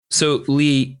So,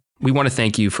 Lee, we want to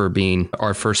thank you for being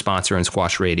our first sponsor on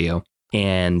Squash Radio.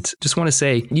 And just want to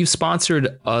say, you've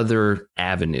sponsored other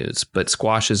avenues, but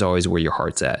squash is always where your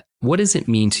heart's at. What does it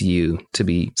mean to you to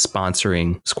be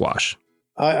sponsoring squash?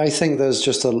 I think there's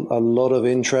just a lot of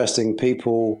interesting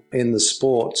people in the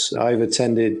sport. I've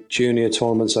attended junior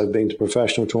tournaments, I've been to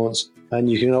professional tournaments,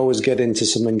 and you can always get into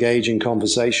some engaging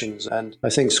conversations. And I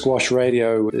think Squash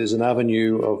Radio is an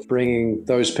avenue of bringing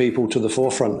those people to the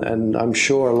forefront. And I'm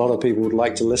sure a lot of people would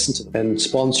like to listen to them. And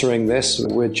sponsoring this,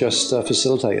 we're just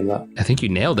facilitating that. I think you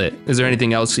nailed it. Is there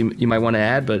anything else you might want to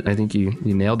add? But I think you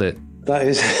nailed it.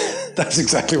 That's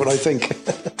exactly what I think.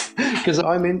 Because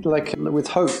I'm in, like, with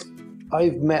Hope.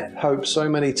 I've met Hope so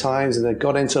many times and I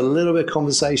got into a little bit of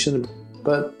conversation,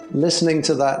 but listening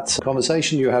to that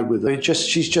conversation you had with her,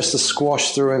 she's just a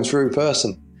squash through and through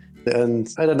person. And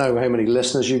I don't know how many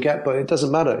listeners you get, but it doesn't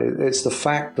matter. It's the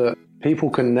fact that people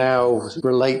can now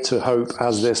relate to Hope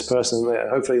as this person.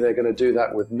 Hopefully they're going to do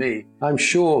that with me. I'm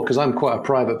sure, because I'm quite a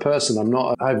private person.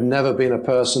 I've never been a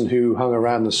person who hung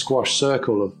around the squash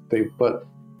circle of people, but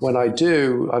when I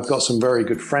do, I've got some very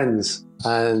good friends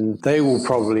and they will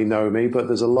probably know me, but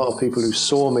there's a lot of people who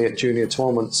saw me at junior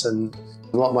tournaments and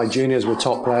a lot of my juniors were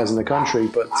top players in the country.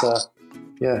 But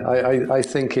I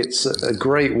think it's a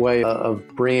great way of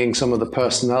bringing some of the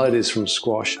personalities from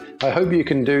squash. I hope you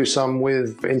can do some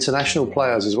with international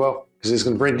players as well, because it's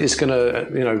going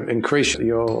to increase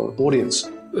your audience.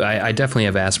 I definitely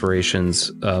have aspirations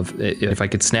of, if I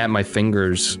could snap my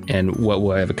fingers, and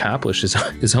what I've accomplished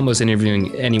is almost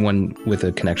interviewing anyone with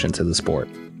a connection to the sport.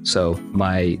 So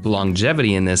my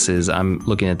longevity in this is I'm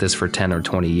looking at this for 10 or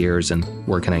 20 years and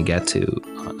where can I get to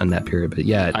in that period. But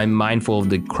yeah, I'm mindful of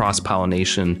the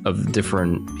cross-pollination of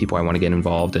different people I want to get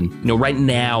involved. And, right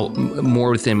now,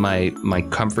 more within my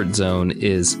comfort zone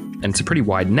is, and it's a pretty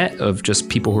wide net of just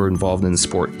people who are involved in the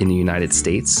sport in the United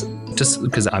States, just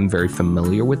because I'm very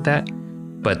familiar with that.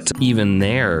 But even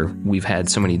there, we've had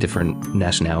so many different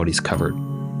nationalities covered.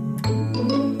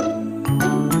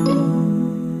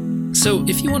 So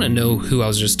if you want to know who I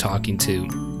was just talking to,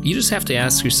 you just have to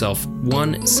ask yourself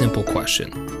one simple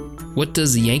question. What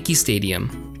does the Yankee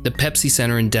Stadium, the Pepsi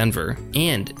Center in Denver,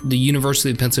 and the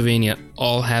University of Pennsylvania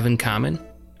all have in common?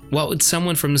 Well, it's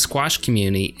someone from the squash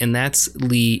community, and that's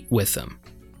Lee Witham.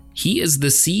 He is the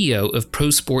CEO of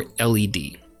Pro Sport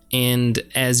LED. And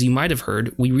as you might have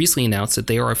heard, we recently announced that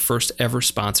they are our first ever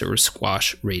sponsor of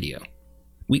Squash Radio.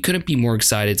 We couldn't be more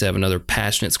excited to have another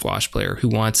passionate squash player who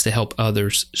wants to help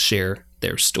others share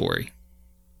their story.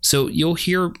 So you'll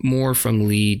hear more from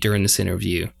Lee during this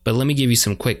interview, but let me give you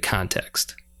some quick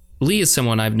context. Lee is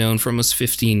someone I've known for almost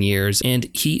 15 years, and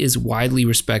he is widely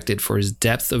respected for his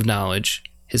depth of knowledge,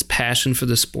 his passion for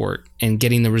the sport, and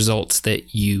getting the results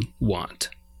that you want.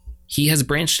 He has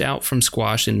branched out from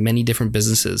squash in many different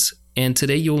businesses, and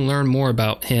today you'll learn more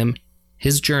about him,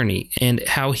 his journey, and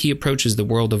how he approaches the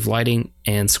world of lighting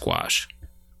and squash.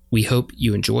 We hope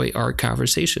you enjoy our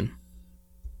conversation.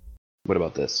 What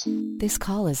about this? This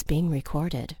call is being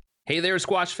recorded. Hey there,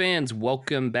 squash fans.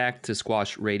 Welcome back to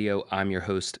Squash Radio. I'm your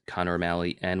host, Connor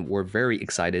O'Malley, and we're very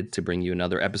excited to bring you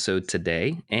another episode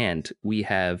today. And we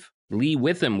have Lee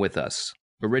Witham with us,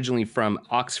 originally from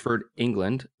Oxford,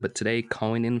 England, but today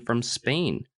calling in from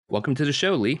Spain. Welcome to the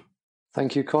show, Lee.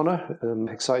 Thank you, Connor. I'm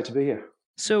excited to be here.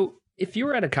 So, if you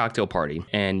were at a cocktail party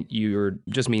and you're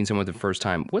just meeting someone for the first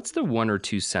time, what's the one or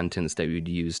two sentence that you'd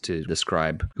use to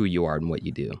describe who you are and what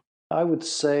you do? I would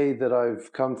say that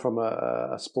I've come from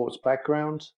a sports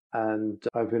background and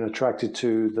I've been attracted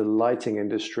to the lighting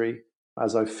industry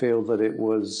as I feel that it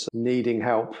was needing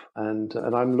help. And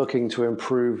I'm looking to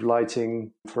improve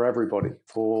lighting for everybody,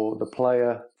 for the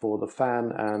player, for the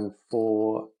fan, and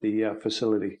for the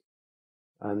facility.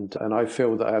 And I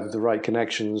feel that I have the right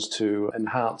connections to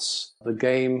enhance the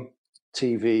game,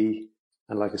 TV,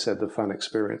 and like I said, the fan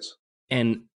experience.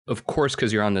 And of course,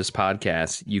 because you're on this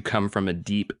podcast, you come from a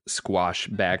deep squash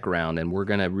background, and we're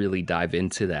going to really dive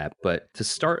into that. But to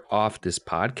start off this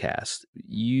podcast,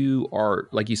 you are,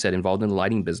 like you said, involved in the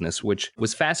lighting business, which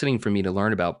was fascinating for me to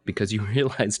learn about because you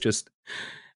realize just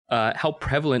how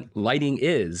prevalent lighting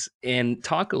is, and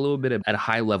talk a little bit at a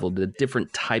high level the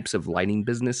different types of lighting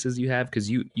businesses you have, because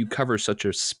you cover such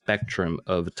a spectrum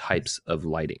of types of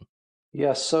lighting.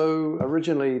 Yeah, so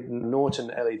originally Norton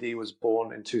LED was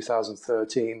born in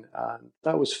 2013, and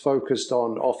that was focused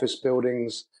on office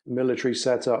buildings, military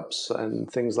setups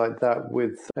and things like that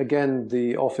with, again,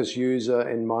 the office user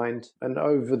in mind. And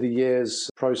over the years,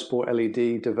 Pro Sport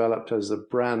LED developed as a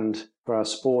brand for our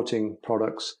sporting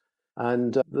products.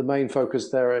 And the main focus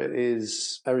there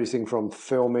is everything from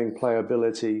filming,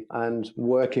 playability, and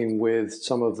working with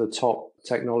some of the top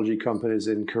technology companies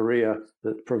in Korea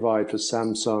that provide for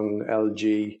Samsung,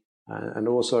 LG, and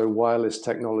also wireless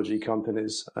technology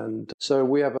companies. And so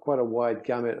we have quite a wide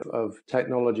gamut of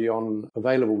technology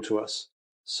available to us.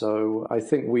 So I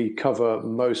think we cover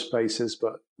most bases,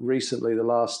 but recently, the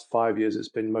last 5 years, it's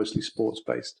been mostly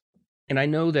sports-based. And I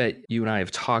know that you and I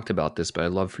have talked about this, but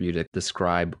I'd love for you to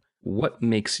describe what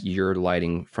makes your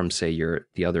lighting from, say,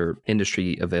 the other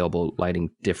industry available lighting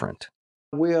different.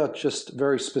 We are just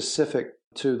very specific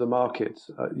to the market.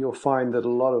 You'll find that a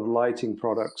lot of lighting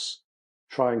products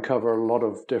try and cover a lot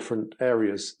of different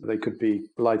areas. They could be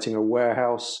lighting a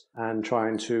warehouse and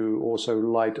trying to also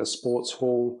light a sports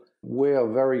hall. We are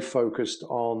very focused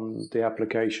on the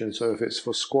application. So if it's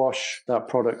for squash, that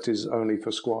product is only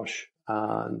for squash.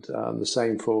 And the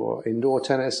same for indoor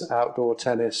tennis, outdoor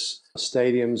tennis,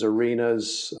 stadiums,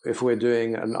 arenas. If we're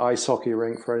doing an ice hockey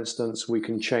rink, for instance, we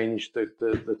can change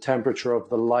the temperature of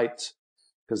the light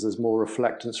because there's more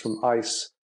reflectance from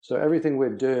ice. So everything we're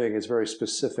doing is very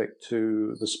specific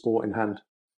to the sport in hand.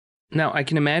 Now, I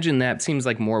can imagine that seems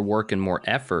like more work and more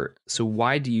effort. So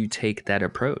why do you take that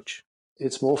approach?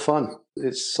 It's more fun.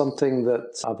 It's something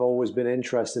that I've always been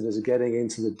interested in, is getting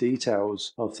into the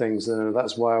details of things. And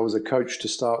that's why I was a coach to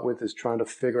start with, is trying to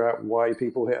figure out why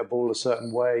people hit a ball a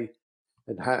certain way.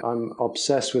 And I'm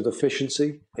obsessed with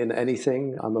efficiency in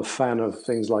anything. I'm a fan of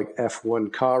things like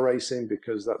F1 car racing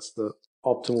because that's the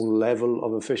optimal level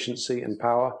of efficiency and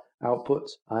power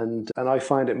output. And I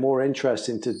find it more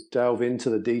interesting to delve into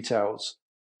the details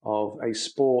of a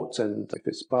sport. And if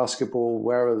it's basketball,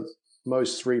 where are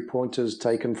most three-pointers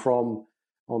taken from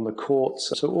on the court?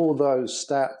 So all those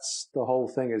stats, the whole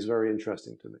thing is very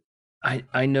interesting to me.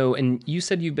 I know. And you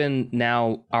said you've been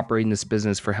now operating this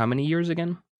business for how many years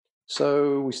again?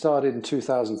 So we started in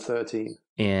 2013.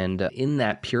 And in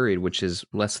that period, which is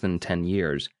less than 10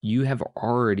 years, you have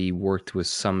already worked with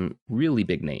some really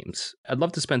big names. I'd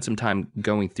love to spend some time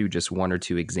going through just one or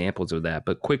two examples of that.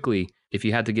 But quickly, if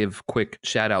you had to give quick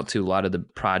shout out to a lot of the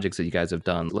projects that you guys have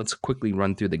done, let's quickly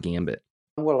run through the gambit.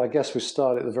 Well, I guess we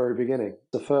start at the very beginning.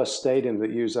 The first stadium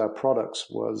that used our products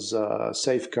was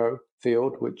Safeco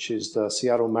Field, which is the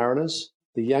Seattle Mariners.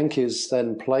 The Yankees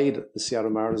then played at the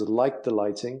Seattle Mariners, liked the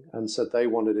lighting, and said they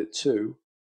wanted it too.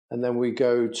 And then we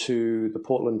go to the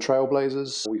Portland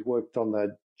Trailblazers. We worked on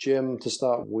their gym to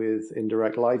start with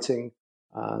indirect lighting.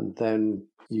 And then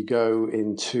you go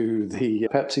into the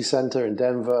Pepsi Center in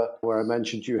Denver, where I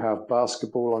mentioned you have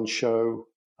basketball on show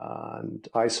and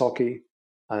ice hockey.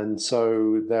 And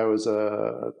so there was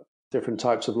different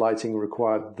types of lighting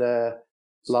required there.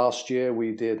 Last year,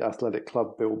 we did Athletic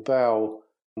Club Bilbao,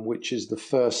 which is the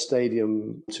first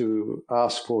stadium to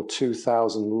ask for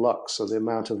 2,000 lux, so the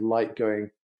amount of light going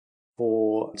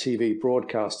for TV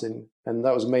broadcasting. And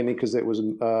that was mainly because it was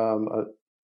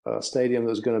a stadium that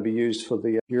was going to be used for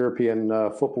the European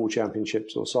football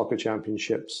championships or soccer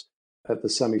championships at the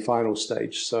semi-final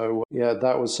stage. So yeah,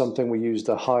 that was something. We used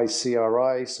a high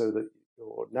CRI so that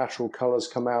your natural colors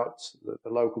come out. The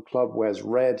local club wears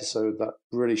red, so that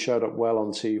really showed up well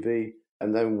on TV.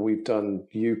 And then we've done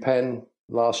UPenn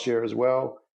last year as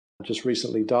well. Just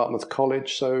recently, Dartmouth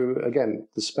College. So again,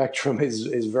 the spectrum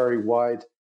is very wide.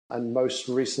 And most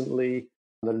recently,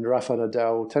 the Rafa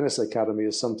Nadal Tennis Academy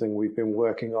is something we've been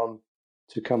working on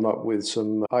to come up with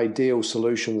some ideal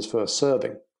solutions for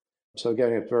serving. So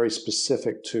again, it's very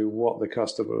specific to what the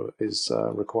customer is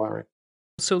requiring.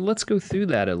 So let's go through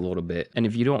that a little bit. And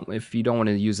if you don't want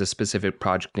to use a specific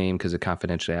project name because of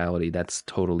confidentiality, that's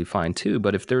totally fine too.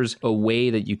 But if there's a way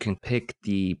that you can pick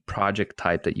the project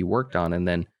type that you worked on and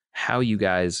then how you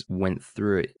guys went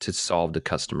through it to solve the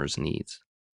customer's needs.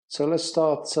 So let's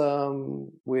start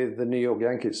with the New York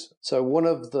Yankees. So one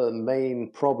of the main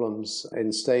problems in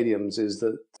stadiums is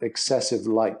that excessive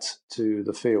light to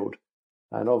the field.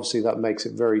 And obviously that makes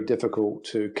it very difficult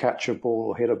to catch a ball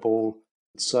or hit a ball.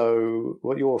 So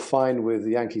what you'll find with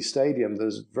Yankee Stadium,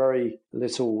 there's very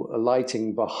little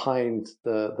lighting behind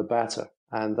the batter.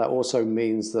 And that also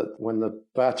means that when the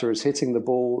batter is hitting the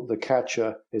ball, the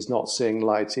catcher is not seeing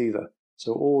light either.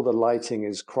 So all the lighting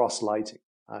is cross lighting.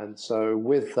 And so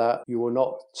with that, you will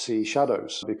not see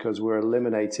shadows because we're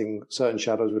eliminating certain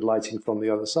shadows with lighting from the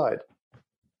other side.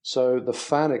 So the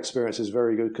fan experience is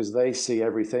very good because they see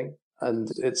everything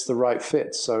and it's the right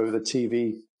fit. So the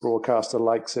TV broadcaster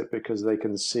likes it because they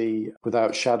can see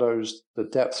without shadows. The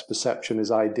depth perception is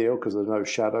ideal because there's no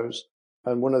shadows.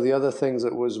 And one of the other things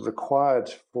that was required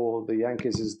for the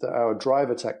Yankees is that our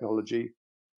driver technology,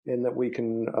 in that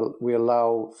we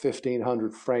allow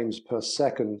 1,500 frames per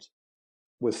second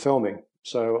with filming.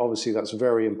 So obviously that's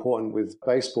very important with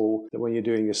baseball, that when you're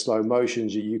doing your slow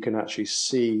motions, you can actually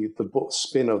see the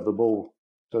spin of the ball.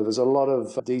 So there's a lot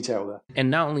of detail there. And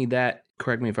not only that,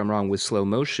 correct me if I'm wrong, with slow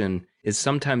motion, is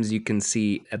sometimes you can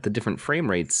see at the different frame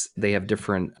rates, they have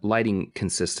different lighting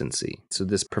consistency. So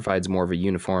this provides more of a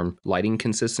uniform lighting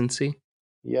consistency.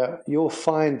 Yeah, you'll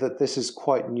find that this is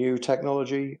quite new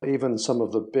technology. Even some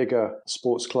of the bigger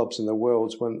sports clubs in the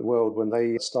world, when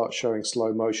they start showing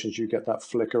slow motions, you get that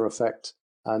flicker effect.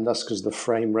 And that's because the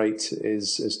frame rate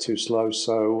is too slow.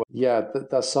 So yeah,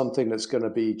 that's something that's going to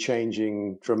be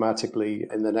changing dramatically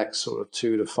in the next sort of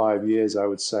 2 to 5 years, I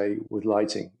would say, with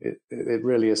lighting. It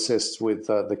really assists with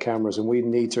the cameras, and we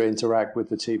need to interact with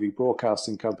the TV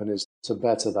broadcasting companies to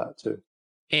better that too.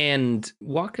 And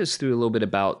walk us through a little bit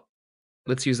about,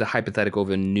 let's use the hypothetical of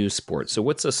a new sport. So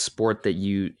what's a sport that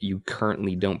you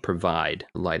currently don't provide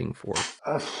lighting for?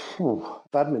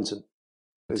 Badminton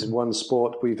is one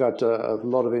sport. We've had a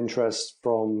lot of interest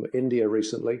from India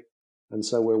recently, and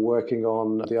so we're working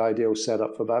on the ideal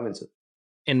setup for badminton.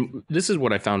 And this is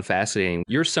what I found fascinating.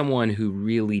 You're someone who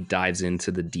really dives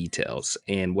into the details.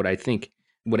 And what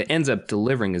it ends up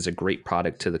delivering is a great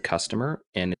product to the customer,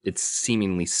 and it's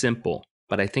seemingly simple.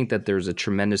 But I think that there's a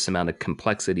tremendous amount of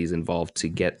complexities involved to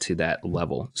get to that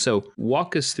level. So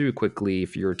walk us through quickly,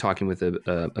 if you're talking with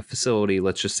a facility,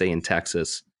 let's just say in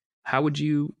Texas, how would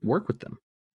you work with them?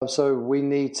 So we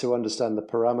need to understand the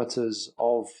parameters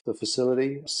of the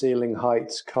facility, ceiling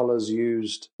height, colors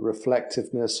used,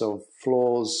 reflectiveness of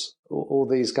floors, all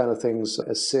these kind of things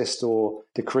assist or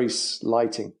decrease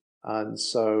lighting. And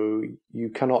so you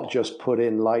cannot just put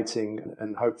in lighting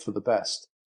and hope for the best.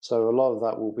 So a lot of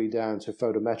that will be down to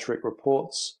photometric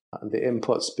reports and the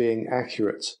inputs being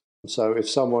accurate. So if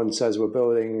someone says we're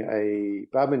building a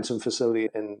badminton facility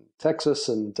in Texas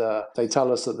and they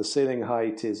tell us that the ceiling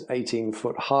height is 18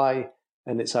 foot high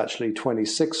and it's actually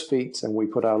 26 feet and we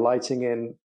put our lighting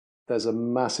in, there's a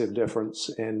massive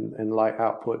difference in light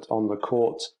output on the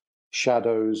court.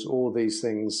 Shadows, all these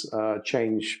things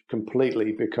change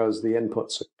completely because the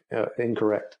inputs are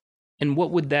incorrect. And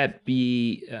what would that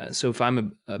be? So if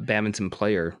I'm a badminton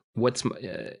player,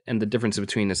 and the difference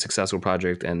between a successful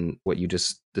project and what you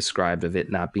just described of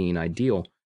it not being ideal,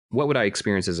 what would I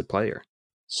experience as a player?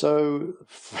 So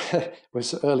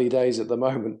it's early days at the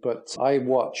moment, but I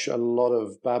watch a lot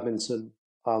of badminton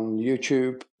on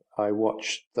YouTube. I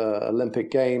watch the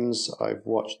Olympic Games. I've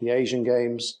watched the Asian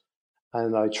Games,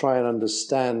 and I try and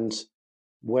understand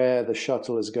where the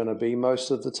shuttle is going to be most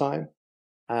of the time,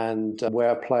 and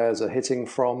where players are hitting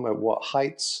from at what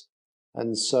heights.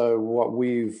 And so what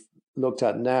we've looked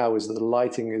at now is that the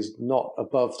lighting is not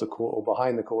above the court or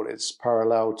behind the court, it's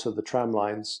parallel to the tram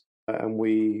lines. And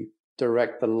we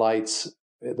direct the lights.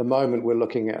 At the moment, we're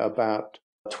looking at about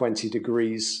 20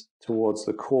 degrees towards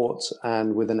the court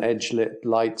and with an edge lit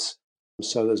light,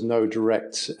 so there's no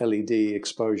direct LED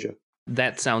exposure.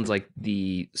 That sounds like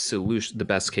the solution, the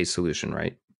best case solution,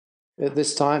 right? At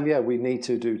this time, yeah, we need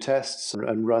to do tests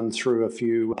and run through a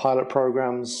few pilot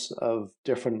programs of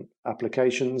different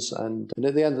applications. And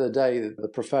at the end of the day, the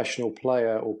professional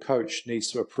player or coach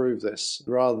needs to approve this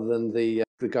rather than the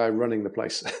guy running the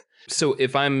place. So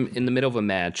if I'm in the middle of a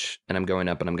match and I'm going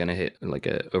up and I'm going to hit like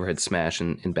a overhead smash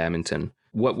in badminton,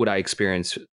 what would I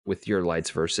experience with your lights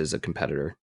versus a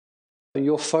competitor?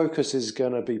 Your focus is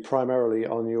going to be primarily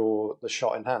on the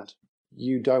shot in hand.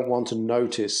 You don't want to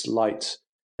notice light.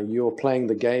 You're playing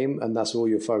the game and that's all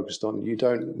you're focused on. You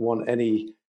don't want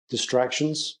any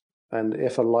distractions. And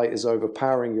if a light is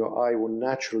overpowering, your eye will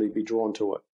naturally be drawn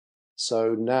to it.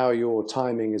 So now your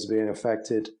timing is being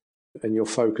affected and your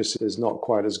focus is not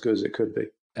quite as good as it could be.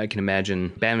 I can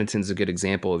imagine badminton's a good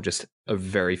example of just a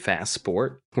very fast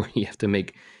sport where you have to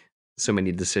make so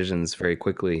many decisions very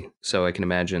quickly. So I can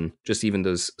imagine just even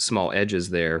those small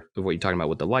edges there of what you're talking about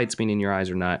with the lights being in your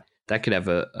eyes or not, that could have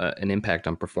an impact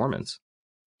on performance.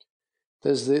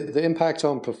 There's the impact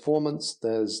on performance.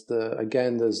 There's the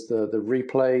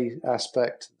replay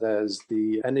aspect. There's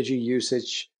the energy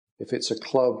usage. If it's a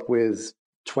club with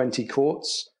 20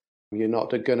 courts, you're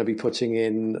not going to be putting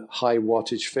in high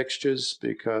wattage fixtures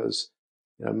because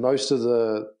most of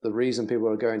the reason people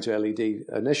are going to LED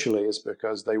initially is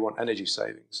because they want energy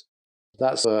savings.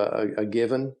 That's a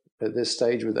given at this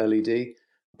stage with LED.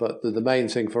 But the main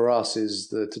thing for us is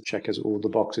to check all the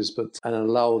boxes, and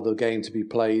allow the game to be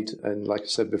played. And like I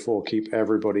said before, keep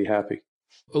everybody happy.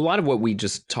 A lot of what we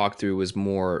just talked through was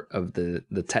more of the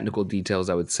technical details,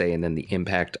 I would say, and then the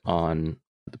impact on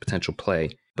the potential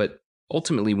play. But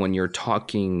ultimately, when you're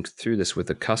talking through this with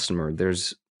a customer,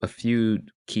 there's a few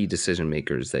key decision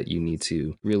makers that you need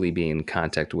to really be in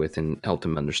contact with and help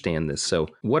them understand this. So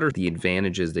what are the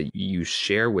advantages that you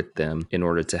share with them in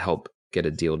order to help get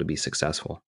a deal to be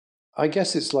successful? I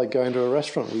guess it's like going to a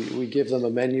restaurant. We give them a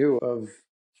menu of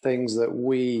things that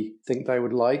we think they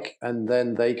would like, and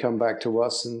then they come back to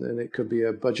us, and it could be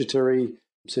a budgetary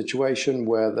situation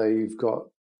where they've got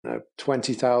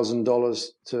 $20,000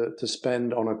 to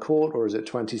spend on a court, or is it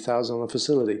 $20,000 on a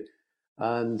facility?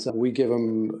 And we give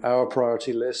them our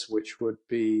priority list, which would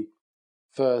be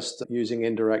first using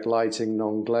indirect lighting,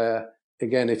 non-glare.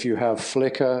 Again, if you have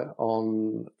flicker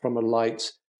from a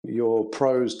light, your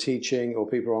pros teaching or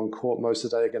people on court most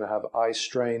of the day are going to have eye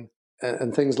strain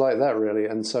and things like that, really.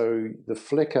 And so the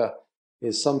flicker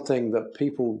is something that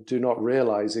people do not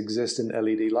realize exists in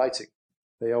LED lighting.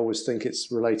 They always think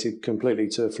it's related completely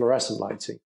to fluorescent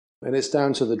lighting. And it's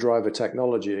down to the driver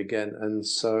technology again. And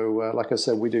so, like I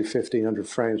said, we do 1,500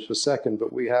 frames per second,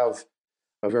 but we have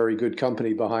a very good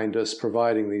company behind us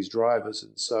providing these drivers.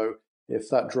 And so if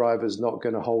that driver is not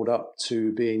going to hold up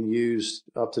to being used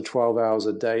up to 12 hours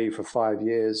a day for 5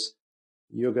 years,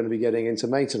 you're going to be getting into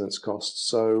maintenance costs.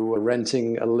 So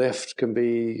renting a lift can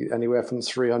be anywhere from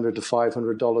 $300 to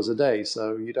 $500 a day.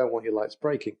 So you don't want your lights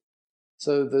breaking.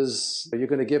 So you're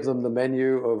going to give them the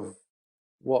menu of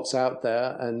what's out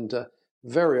there. And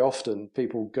very often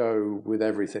people go with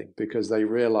everything because they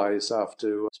realize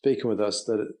after speaking with us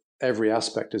that every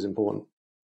aspect is important.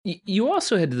 You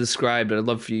also had to describe, and I'd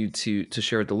love for you to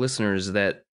share with the listeners,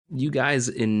 that you guys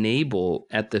enable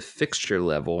at the fixture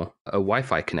level a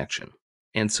Wi-Fi connection.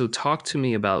 And so talk to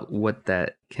me about what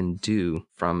that can do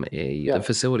from the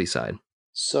facility side.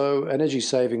 So energy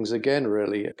savings, again,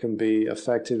 really can be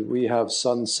affected. We have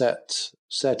sunset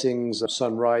settings,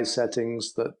 sunrise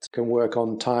settings that can work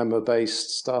on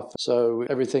timer-based stuff. So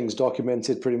everything's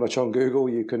documented pretty much on Google.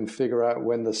 You can figure out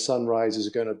when the sunrise is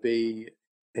going to be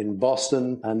in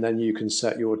Boston, and then you can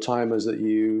set your timers that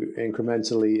you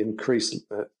incrementally increase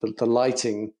the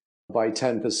lighting by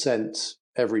 10%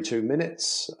 every 2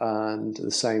 minutes, and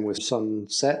the same with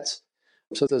sunset.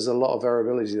 So there's a lot of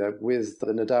variability there. With the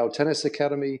Nadal Tennis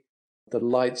Academy, the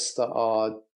lights that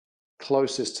are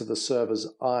closest to the server's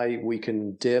eye, we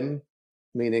can dim,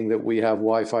 meaning that we have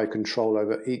Wi-Fi control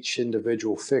over each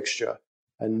individual fixture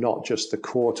and not just the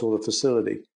court or the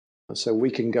facility. So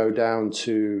we can go down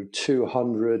to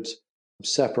 200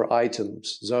 separate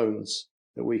items, zones,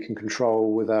 that we can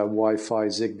control with our Wi-Fi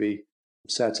Zigbee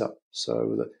setup.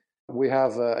 So we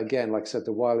have, again, like I said,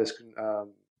 the wireless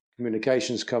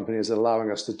communications company is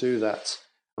allowing us to do that.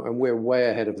 And we're way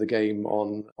ahead of the game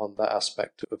on that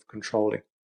aspect of controlling.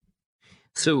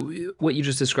 So what you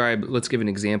just described, let's give an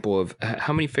example of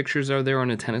how many fixtures are there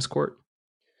on a tennis court?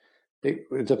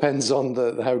 It depends on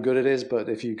how good it is, but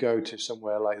if you go to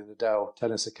somewhere like the Nadal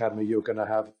Tennis Academy, you're going to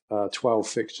have 12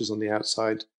 fixtures on the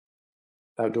outside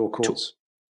outdoor courts.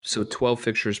 So 12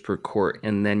 fixtures per court,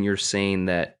 and then you're saying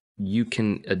that you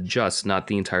can adjust not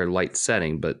the entire light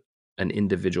setting, but an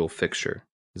individual fixture.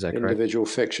 Is that correct? Individual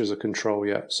fixtures of control,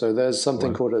 yeah. So there's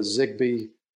something called a Zigbee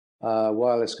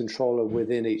wireless controller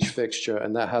within each fixture,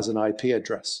 and that has an IP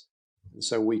address. And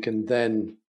so we can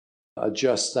then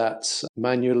adjust that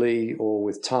manually or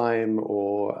with time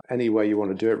or any way you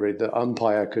want to do it, really. The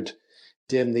umpire could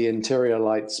dim the interior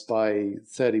lights by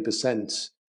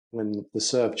 30% when the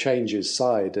serve changes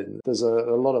side. And there's a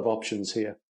lot of options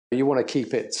here. You want to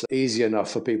keep it easy enough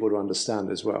for people to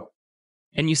understand as well.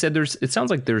 And you said it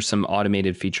sounds like there's some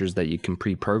automated features that you can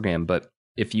pre-program, but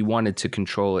if you wanted to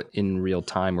control it in real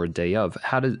time or day of,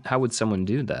 how would someone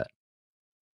do that?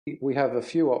 We have a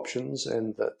few options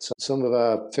in that some of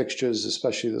our fixtures,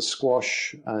 especially the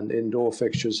squash and indoor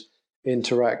fixtures,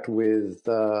 interact with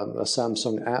a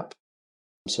Samsung app.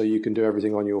 So you can do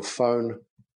everything on your phone,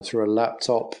 through a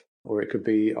laptop, or it could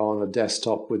be on a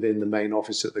desktop within the main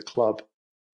office at the club.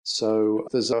 So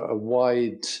there's a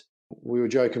wide... We were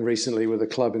joking recently with a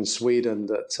club in Sweden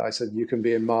that I said, you can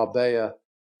be in Marbella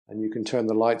and you can turn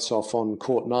the lights off on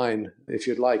court 9 if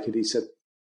you'd like it. He said,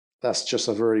 that's just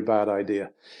a very bad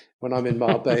idea. When I'm in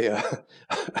Marbella,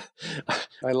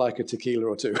 I like a tequila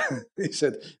or two. He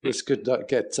said, this could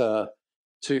get go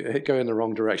in the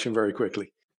wrong direction very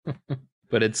quickly.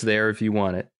 But it's there if you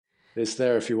want it. It's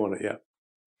there if you want it, yeah.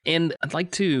 And I'd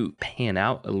like to pan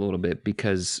out a little bit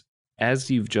because as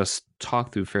you've just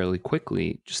talked through fairly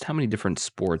quickly, just how many different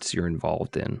sports you're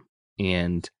involved in.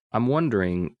 And I'm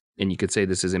wondering, and you could say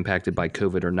this is impacted by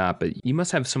COVID or not, but you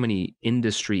must have so many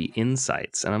industry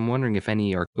insights. And I'm wondering if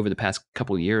any are over the past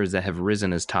couple of years that have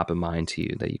risen as top of mind to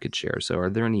you that you could share. So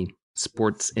are there any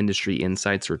sports industry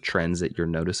insights or trends that you're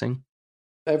noticing?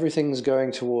 Everything's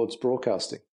going towards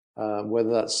broadcasting, whether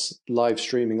that's live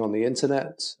streaming on the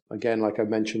internet. Again, like I've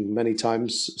mentioned many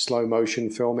times, slow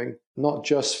motion filming, not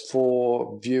just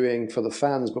for viewing for the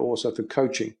fans, but also for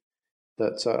coaching.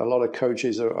 That a lot of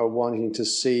coaches are wanting to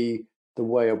see the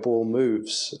way a ball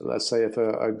moves. Let's say if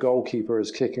a goalkeeper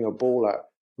is kicking a ball out,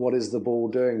 what is the ball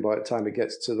doing by the time it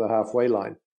gets to the halfway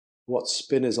line? What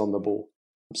spin is on the ball?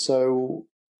 So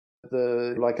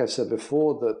like I said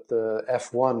before, that the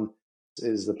F1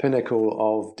 is the pinnacle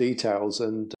of details.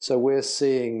 And so we're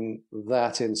seeing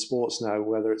that in sports now,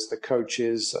 whether it's the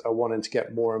coaches are wanting to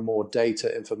get more and more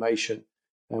data information,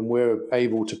 and we're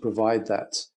able to provide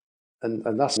that.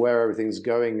 And that's where everything's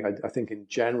going. I think in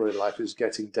general in life is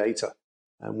getting data.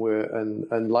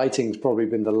 And lighting's probably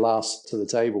been the last to the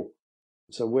table.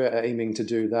 So we're aiming to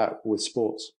do that with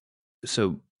sports.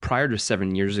 So prior to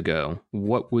 7 years ago,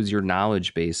 what was your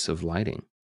knowledge base of lighting?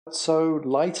 So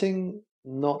lighting,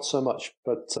 not so much,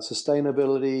 but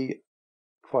sustainability,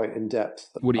 quite in depth.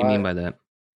 What do you mean by that?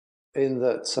 In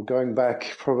that, going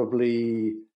back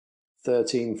probably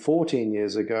 13, 14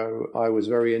 years ago, I was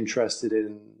very interested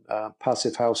in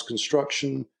passive house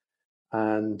construction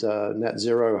and net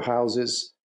zero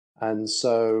houses. And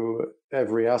so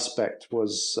every aspect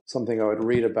was something I would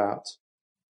read about.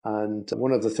 And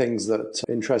one of the things that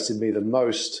interested me the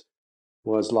most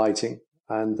was lighting,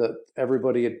 and that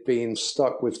everybody had been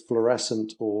stuck with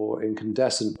fluorescent or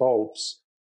incandescent bulbs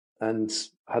and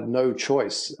had no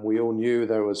choice. We all knew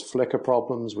there was flicker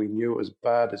problems. We knew it was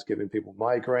bad. It's giving people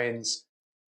migraines.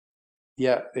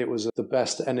 Yet it was the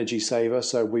best energy saver,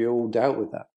 so we all dealt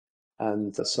with that.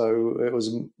 And so it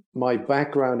was my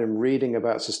background in reading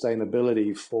about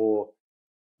sustainability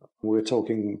we're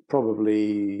talking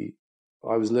probably,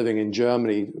 I was living in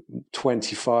Germany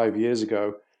 25 years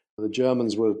ago. The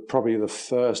Germans were probably the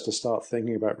first to start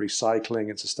thinking about recycling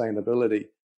and sustainability.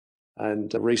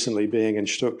 And recently, being in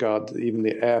Stuttgart, even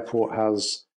the airport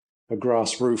has a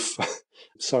grass roof,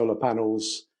 solar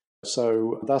panels.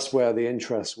 So that's where the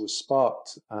interest was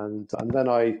sparked. And then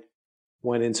I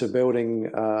went into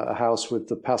building a house with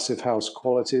the passive house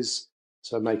qualities,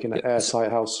 so making an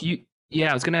airtight house.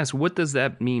 I was going to ask, what does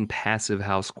that mean, passive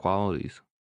house qualities?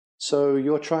 So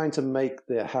you're trying to make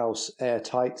the house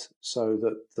airtight so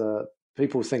that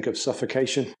people think of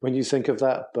suffocation when you think of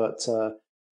that, but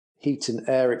heat and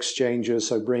air exchangers,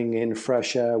 so bringing in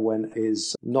fresh air when it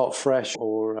is not fresh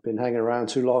or been hanging around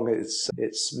too long,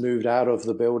 it's moved out of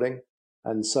the building.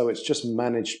 And so it's just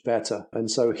managed better. And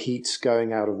so heat's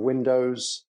going out of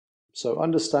windows. So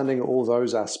understanding all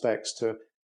those aspects to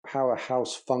how a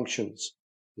house functions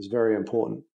is very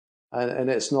important. And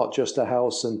it's not just a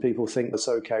house and people think that's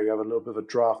okay, you have a little bit of a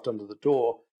draft under the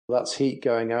door. That's heat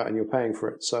going out and you're paying for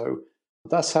it. So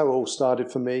that's how it all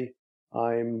started for me.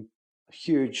 I'm a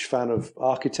huge fan of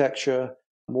architecture,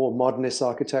 more modernist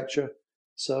architecture.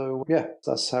 So yeah,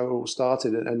 that's how it all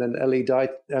started. And then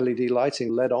LED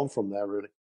lighting led on from there, really.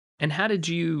 And how did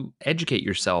you educate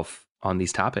yourself on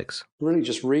these topics? Really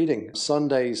just reading.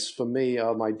 Sundays for me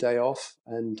are my day off.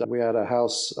 And we had a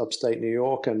house upstate New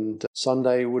York, and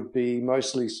Sunday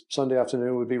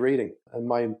afternoon would be reading. And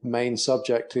my main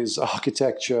subject is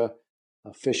architecture,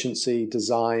 efficiency,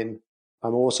 design.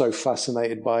 I'm also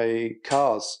fascinated by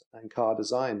cars and car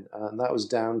design. And that was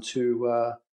down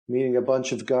to meeting a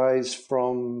bunch of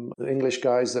English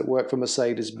guys that work for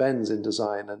Mercedes-Benz in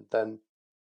design. And then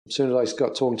as soon as I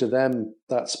got talking to them,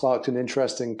 that sparked an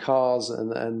interest in cars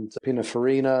and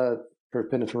Pininfarina,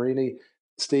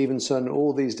 Stevenson,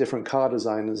 all these different car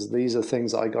designers. These are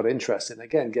things that I got interested in.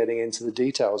 Again, getting into the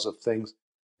details of things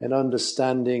and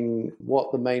understanding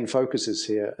what the main focus is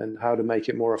here and how to make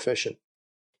it more efficient.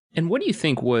 And what do you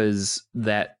think was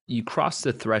that you crossed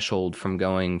the threshold from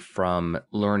going from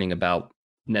learning about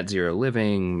net zero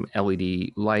living,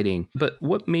 LED lighting, but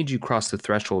what made you cross the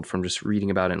threshold from just reading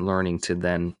about it and learning to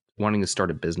then wanting to start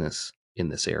a business in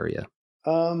this area?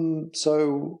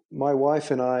 So my wife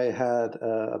and I had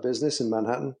a business in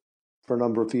Manhattan for a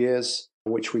number of years,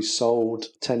 which we sold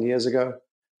 10 years ago,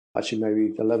 actually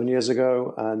maybe 11 years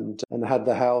ago, and had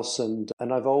the house. And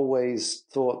I've always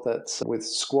thought that with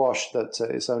squash that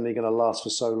it's only going to last for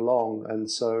so long. And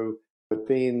so it's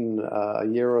been a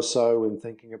year or so in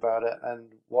thinking about it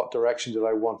and what direction did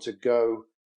I want to go.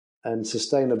 And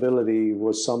sustainability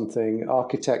was something,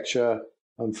 architecture,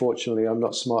 unfortunately, I'm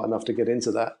not smart enough to get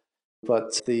into that.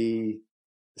 But the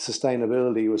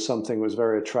sustainability was something that was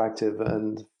very attractive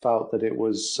and felt that it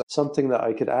was something that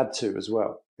I could add to as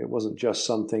well. It wasn't just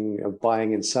something of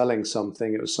buying and selling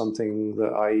something. It was something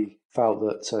that I felt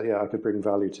that, I could bring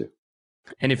value to.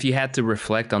 And if you had to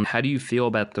reflect on, how do you feel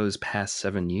about those past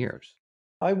 7 years?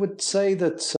 I would say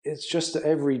that it's just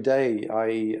every day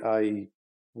I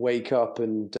wake up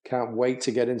and can't wait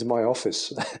to get into my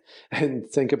office and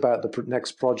think about the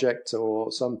next project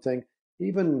or something.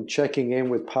 Even checking in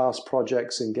with past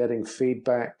projects and getting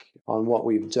feedback on what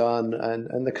we've done.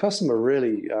 And the customer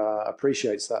really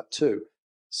appreciates that too.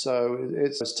 So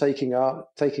it's taking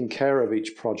care of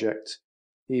each project,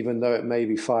 even though it may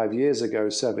be 5 years ago,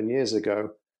 7 years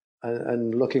ago,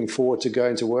 and looking forward to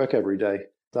going to work every day.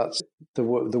 That's the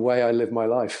way I live my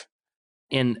life.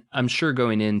 And I'm sure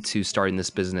going into starting this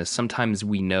business, sometimes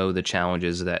we know the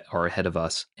challenges that are ahead of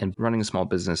us. And running a small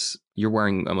business, you're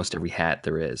wearing almost every hat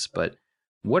there is. But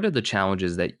what are the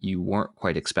challenges that you weren't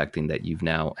quite expecting that you've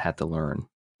now had to learn?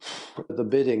 The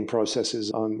bidding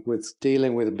processes on with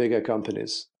dealing with bigger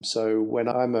companies. So when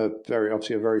I'm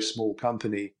obviously a very small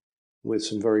company with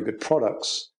some very good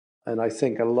products, and I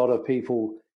think a lot of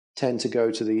people tend to go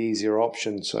to the easier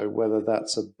option. So whether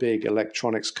that's a big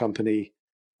electronics company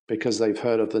because they've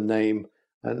heard of the name.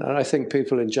 And I think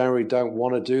people in general don't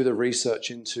want to do the research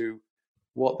into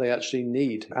what they actually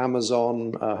need.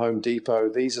 Amazon, Home Depot,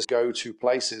 these are go-to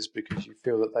places because you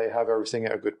feel that they have everything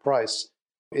at a good price.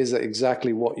 Is it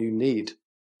exactly what you need?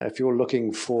 If you're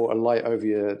looking for a light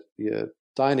over your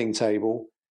dining table,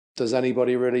 does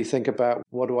anybody really think about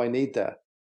what do I need there?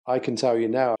 I can tell you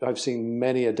now, I've seen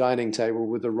many a dining table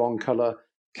with the wrong color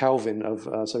Kelvin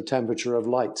so temperature of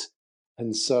light.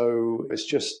 And so it's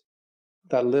just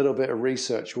that little bit of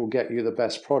research will get you the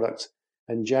best product.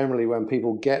 And generally, when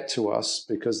people get to us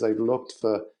because they've looked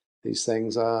for these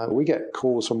things, we get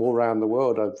calls from all around the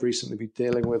world. I've recently been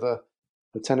dealing with a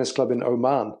tennis club in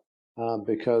Oman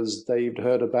because they've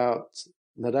heard about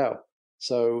Nadal.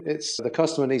 So the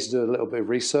customer needs to do a little bit of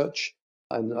research.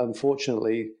 And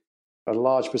unfortunately, a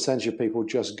large percentage of people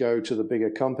just go to the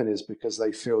bigger companies because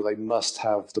they feel they must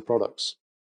have the products.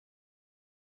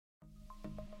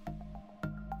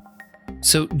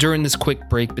 So during this quick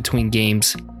break between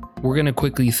games, we're going to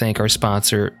quickly thank our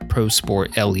sponsor, Pro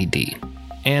Sport LED.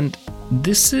 And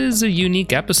this is a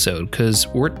unique episode because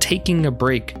we're taking a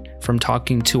break from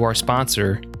talking to our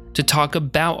sponsor to talk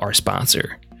about our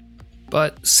sponsor.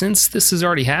 But since this is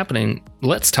already happening,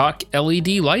 let's talk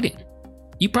LED lighting.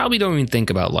 You probably don't even think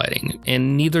about lighting,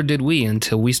 and neither did we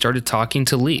until we started talking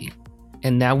to Lee.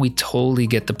 And now we totally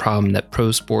get the problem that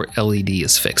Pro Sport LED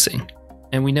is fixing.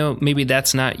 And we know maybe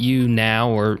that's not you now,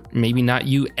 or maybe not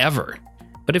you ever.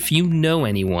 But if you know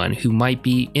anyone who might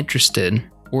be interested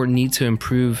or need to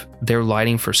improve their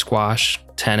lighting for squash,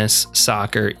 tennis,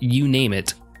 soccer, you name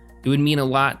it, it would mean a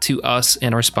lot to us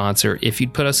and our sponsor if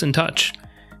you'd put us in touch.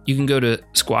 You can go to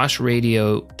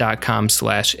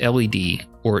squashradio.com/LED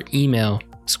or email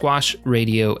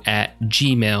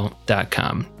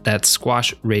squashradio@gmail.com. That's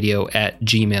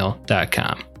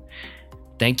squashradio@gmail.com.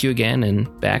 Thank you again,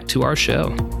 and back to our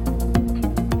show.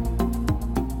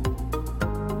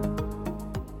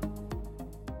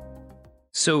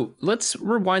 So let's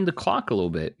rewind the clock a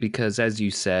little bit, because as you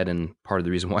said, and part of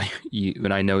the reason why you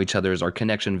and I know each other is our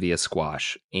connection via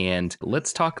squash. And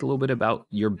let's talk a little bit about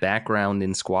your background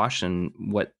in squash and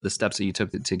what the steps that you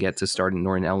took to get to start in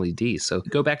Norton LED. So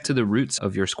go back to the roots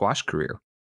of your squash career.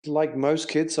 Like most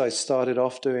kids, I started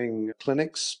off doing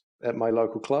clinics at my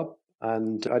local club.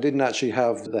 And I didn't actually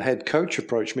have the head coach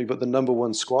approach me, but the number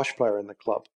one squash player in the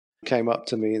club came up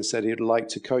to me and said he'd like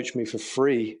to coach me for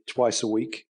free twice a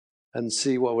week and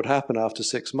see what would happen after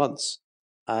 6 months.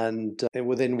 And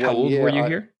within 1 year... How old were you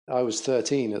here? I was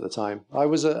 13 at the time. I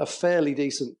was a fairly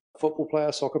decent football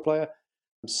player, soccer player.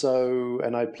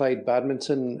 And I played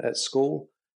badminton at school.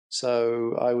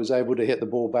 So I was able to hit the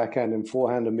ball backhand and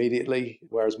forehand immediately,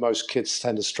 whereas most kids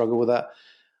tend to struggle with that.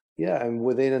 Yeah, and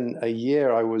within a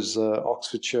year, I was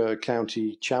Oxfordshire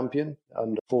County champion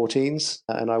under 14s,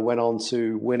 and I went on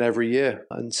to win every year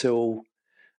until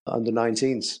under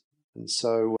 19s.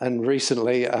 And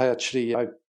recently, I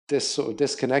sort of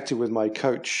disconnected with my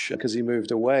coach because he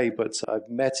moved away, but I've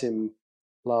met him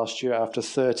last year after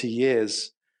 30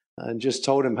 years and just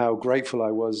told him how grateful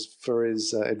I was for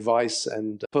his advice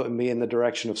and putting me in the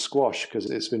direction of squash,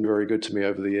 because it's been very good to me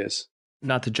over the years.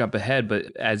 Not to jump ahead,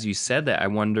 but as you said that, I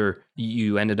wonder,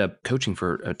 you ended up coaching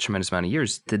for a tremendous amount of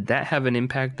years. Did that have an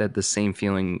impact, that the same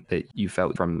feeling that you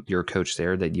felt from your coach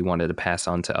there that you wanted to pass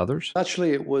on to others?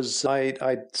 Actually, it was,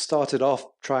 I started off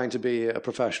trying to be a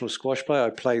professional squash player.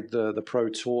 I played the pro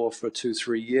tour for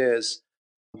 2-3 years,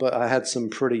 but I had some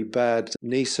pretty bad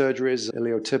knee surgeries,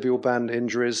 iliotibial band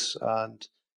injuries. And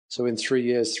so in 3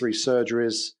 years, 3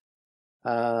 surgeries,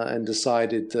 and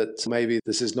decided that maybe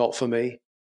this is not for me.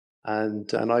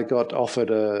 And I got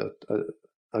offered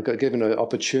I got given an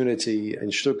opportunity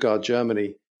in Stuttgart,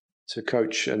 Germany, to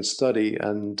coach and study,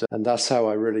 and that's how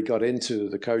I really got into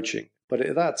the coaching. But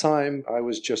at that time, I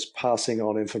was just passing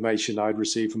on information I'd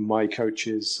received from my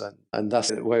coaches, and that's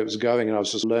the way it was going, and I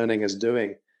was just learning as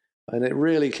doing. And it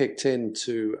really kicked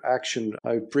into action.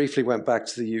 I briefly went back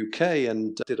to the UK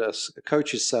and did a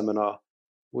coaches seminar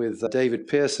with David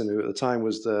Pearson, who at the time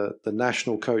was the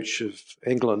national coach of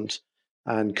England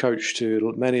and coached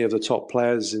to many of the top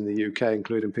players in the UK,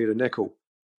 including Peter Nicol.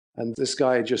 And this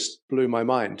guy just blew my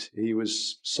mind. He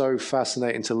was so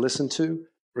fascinating to listen to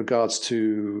regards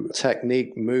to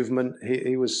technique, movement.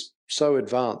 He was so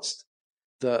advanced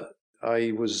that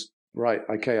I was, right,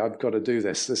 okay, I've got to do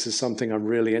this. This is something I'm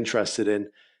really interested in.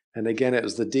 And again, it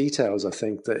was the details, I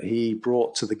think, that he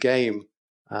brought to the game.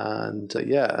 And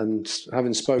and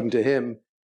having spoken to him,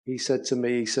 he said to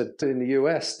me, in the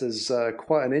US, there's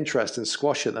quite an interest in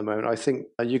squash at the moment. I think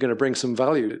you're going to bring some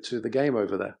value to the game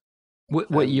over there.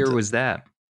 What year was that?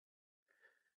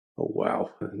 Oh,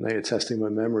 wow. Now you're testing my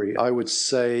memory. I would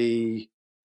say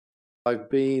I've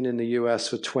been in the US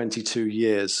for 22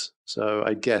 years. So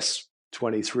I guess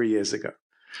 23 years ago,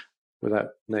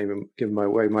 without giving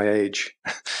away my age.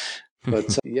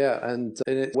 But and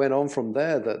it went on from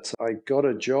there that I got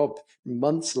a job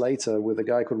months later with a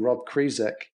guy called Rob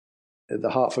Krizek at the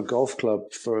Hartford Golf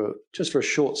Club for a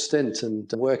short stint,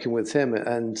 and working with him.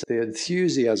 And the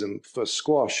enthusiasm for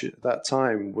squash at that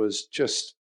time was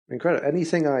just incredible.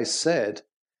 Anything I said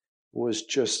was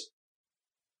just,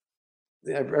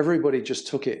 everybody just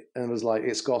took it and was like,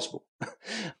 it's gospel.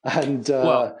 And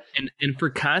for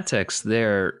context,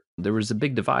 there was a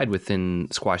big divide within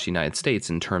squash United States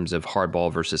in terms of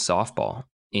hardball versus softball.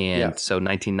 And so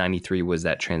 1993 was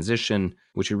that transition,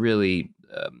 which was really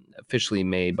officially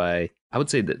made by, I would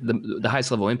say that the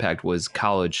highest level impact was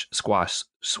college squash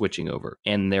switching over.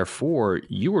 And therefore,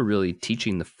 you were really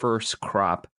teaching the first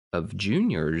crop of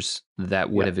juniors that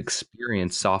would have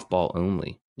experienced softball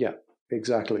only. Yeah,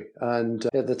 exactly. And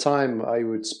at the time, I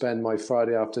would spend my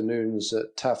Friday afternoons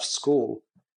at Taft School,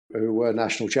 who were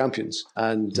national champions.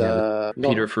 And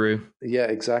Peter Frew. Yeah,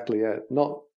 exactly. Yeah.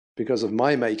 Not because of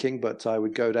my making, but I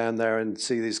would go down there and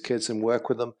see these kids and work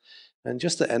with them. And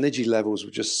just the energy levels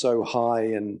were just so high.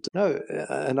 And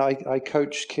I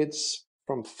coached kids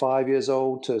from 5 years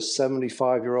old to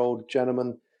 75-year-old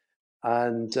gentlemen.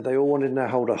 And they all wanted to know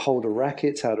how to hold a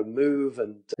racket, how to move.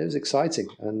 And it was exciting.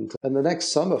 And the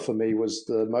next summer for me was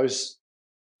the most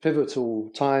pivotal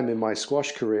time in my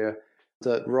squash career,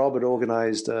 that Rob had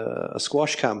organized a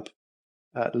squash camp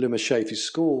at Loomis Shafey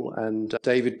School, and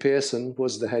David Pearson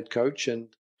was the head coach. And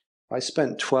I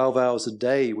spent 12 hours a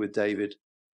day with David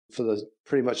for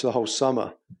pretty much the whole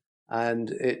summer.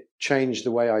 And it changed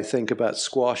the way I think about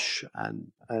squash.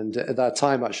 And at that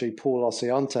time, actually, Paul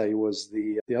Osiante was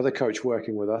the other coach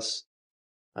working with us.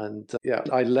 And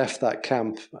I left that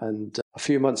camp. And a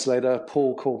few months later,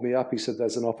 Paul called me up. He said,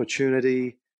 there's an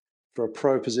opportunity for a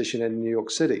pro position in New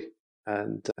York City.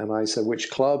 And I said, which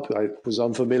club? I was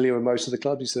unfamiliar with most of the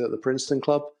clubs. He said, at the Princeton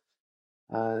Club.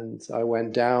 And I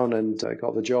went down and I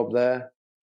got the job there.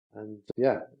 And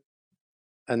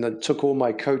and I took all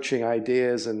my coaching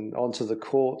ideas and onto the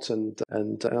court. And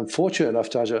I'm fortunate enough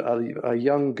to have a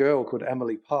young girl called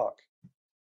Emily Park,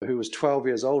 who was 12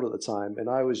 years old at the time. And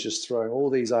I was just throwing all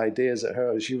these ideas at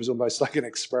her. She was almost like an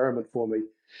experiment for me.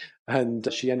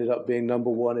 And she ended up being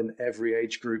number one in every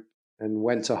age group, and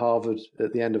went to Harvard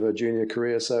at the end of her junior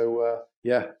career. So,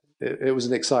 it was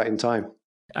an exciting time.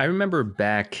 I remember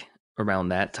back around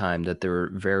that time that there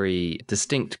were very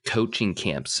distinct coaching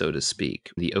camps, so to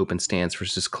speak. The open stance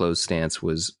versus closed stance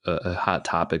was a hot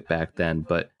topic back then.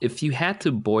 But if you had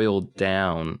to boil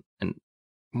down, and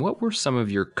what were some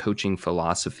of your coaching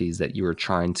philosophies that you were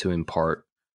trying to impart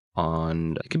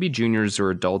on, it could be juniors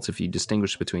or adults if you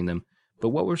distinguish between them, but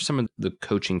what were some of the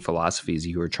coaching philosophies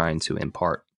you were trying to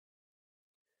impart?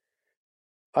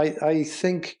 I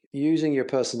think using your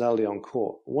personality on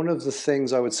court, one of the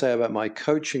things I would say about my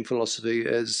coaching philosophy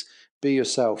is be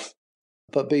yourself,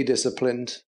 but be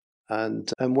disciplined. And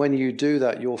when you do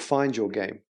that, you'll find your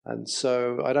game. And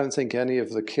so I don't think any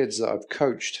of the kids that I've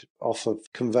coached off of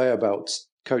conveyor belts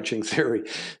coaching theory.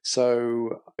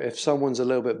 So if someone's a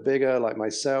little bit bigger like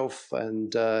myself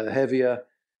and heavier,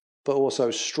 but also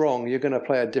strong, you're going to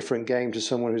play a different game to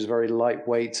someone who's very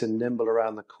lightweight and nimble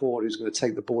around the court, who's going to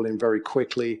take the ball in very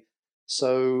quickly.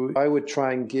 So I would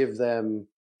try and give them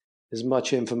as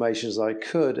much information as I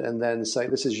could, and then say,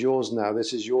 this is yours now.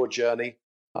 This is your journey.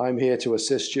 I'm here to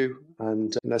assist you,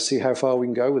 and let's see how far we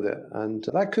can go with it. And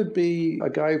that could be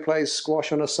a guy who plays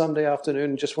squash on a Sunday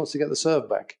afternoon and just wants to get the serve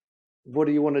back. What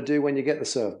do you want to do when you get the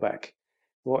serve back?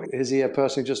 What, is he a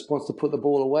person who just wants to put the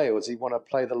ball away, or does he want to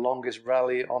play the longest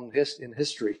rally in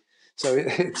history? So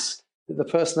it's the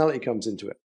personality comes into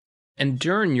it. And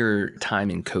during your time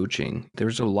in coaching, there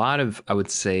was a lot of, I would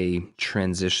say,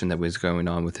 transition that was going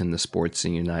on within the sports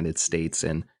in the United States.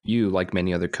 And you, like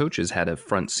many other coaches, had a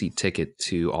front seat ticket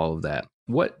to all of that.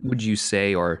 What would you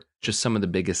say are just some of the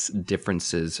biggest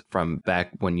differences from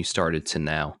back when you started to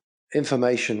now?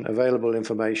 Information, available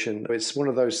information. It's one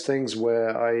of those things where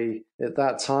at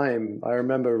that time, I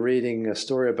remember reading a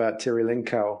story about Thierry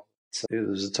Lincao. It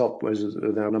was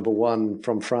number one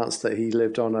from France, that he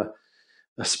lived on a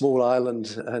small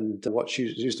island and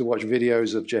used to watch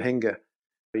videos of Jahinga.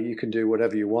 You can do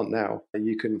whatever you want now.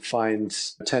 You can find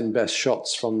 10 best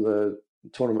shots from the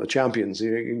Tournament of Champions.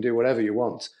 You can do whatever you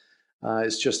want.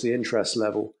 It's just the interest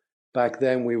level. Back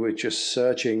then, we were just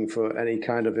searching for any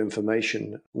kind of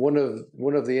information. One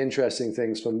of the interesting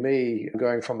things for me,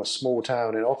 going from a small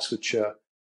town in Oxfordshire,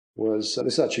 was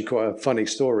this is actually quite a funny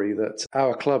story, that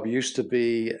our club used to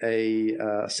be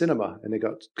a cinema, and it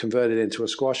got converted into a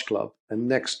squash club. And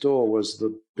next door was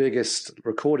the biggest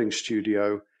recording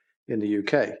studio in the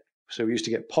UK. So we used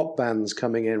to get pop bands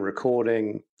coming in,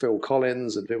 recording Phil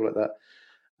Collins and people like that.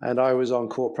 And I was on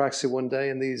court practicing one day,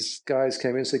 and these guys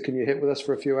came in and said, "Can you hit with us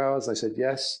for a few hours?" And I said,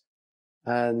 "Yes."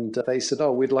 And they said,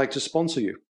 "Oh, we'd like to sponsor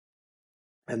you."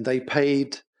 And they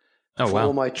paid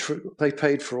they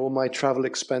paid for all my travel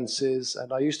expenses.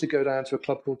 And I used to go down to a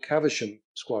club called Caversham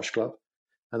Squash Club.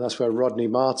 And that's where Rodney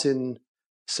Martin,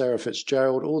 Sarah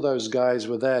Fitzgerald, all those guys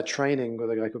were there training with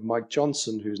a guy called Mike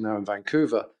Johnson, who's now in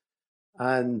Vancouver.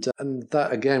 And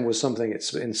that, again, was something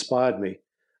that inspired me.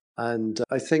 And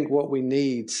I think what we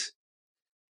need,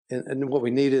 and what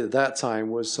we needed at that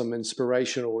time, was some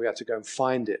inspiration, or we had to go and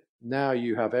find it. Now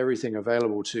you have everything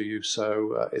available to you.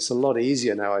 So it's a lot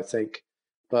easier now, I think.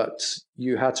 But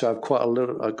you had to have quite a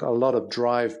lot of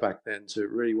drive back then to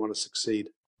really want to succeed.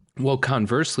 Well,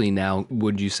 conversely now,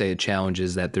 would you say a challenge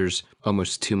is that there's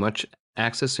almost too much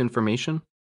access to information?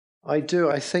 I do.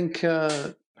 I think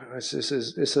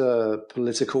it's a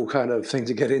political kind of thing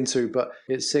to get into, but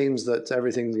it seems that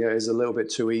everything is a little bit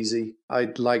too easy.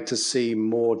 I'd like to see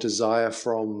more desire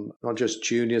from not just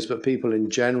juniors, but people in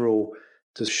general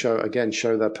to show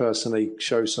their personality,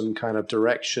 show some kind of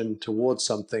direction towards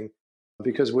something.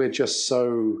 Because we're just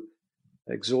so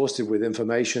exhausted with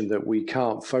information that we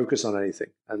can't focus on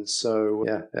anything. And so,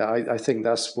 I think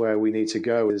that's where we need to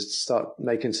go, is start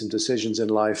making some decisions in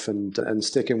life and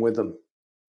sticking with them.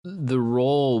 The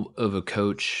role of a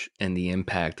coach and the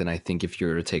impact, and I think if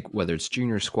you're to take, whether it's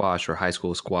junior squash or high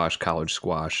school squash, college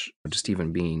squash, or just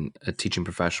even being a teaching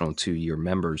professional to your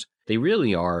members, they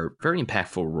really are very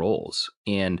impactful roles.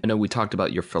 And I know we talked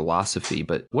about your philosophy,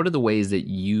 but what are the ways that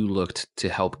you looked to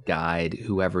help guide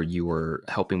whoever you were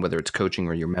helping, whether it's coaching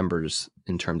or your members,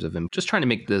 in terms of just trying to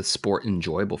make the sport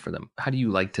enjoyable for them? How do you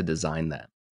like to design that?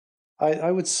 I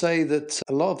would say that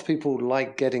a lot of people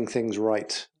like getting things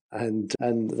right. And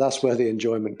that's where the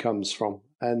enjoyment comes from.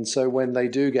 And so when they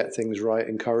do get things right,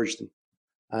 encourage them.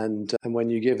 And when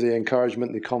you give the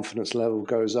encouragement, the confidence level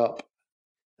goes up.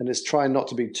 And it's trying not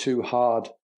to be too hard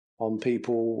on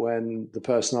people when the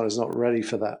person is not ready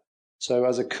for that. So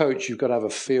as a coach, you've got to have a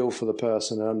feel for the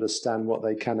person and understand what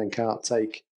they can and can't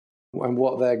take and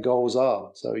what their goals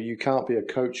are. So you can't be a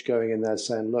coach going in there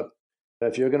saying, "Look,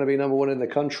 if you're going to be number one in the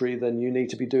country, then you need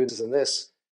to be doing this and this."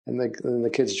 And the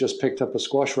kids just picked up a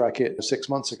squash racket 6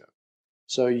 months ago.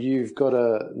 So you've got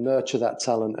to nurture that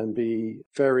talent and be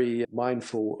very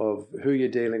mindful of who you're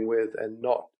dealing with and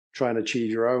not trying to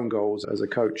achieve your own goals as a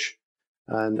coach.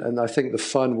 And I think the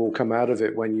fun will come out of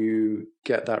it when you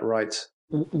get that right.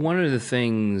 One of the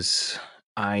things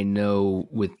I know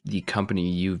with the company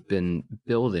you've been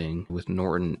building with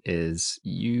Norton is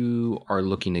you are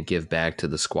looking to give back to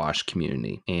the squash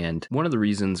community. And one of the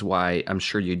reasons why I'm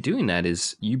sure you're doing that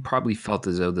is you probably felt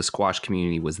as though the squash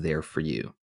community was there for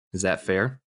you. Is that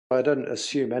fair? I don't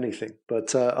assume anything,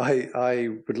 but I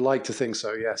would like to think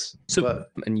so, yes.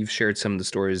 And you've shared some of the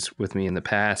stories with me in the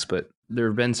past, but there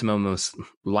have been some almost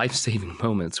life-saving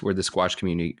moments where the squash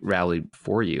community rallied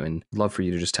for you. And I'd love for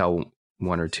you to just tell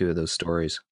one or two of those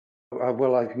stories.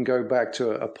 Well, I can go back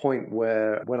to a point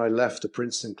where when I left the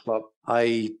Princeton club,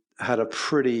 I had a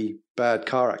pretty bad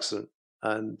car accident,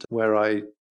 and where I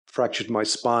fractured my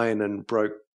spine and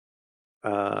broke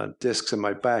discs in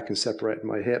my back and separated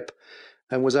my hip,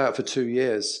 and was out for 2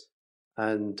 years.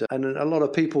 And a lot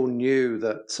of people knew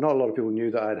that, not a lot of people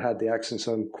knew that I'd had the accident,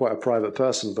 so I'm quite a private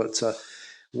person. But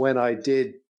when I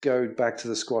did go back to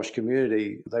the squash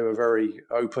community, they were very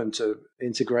open to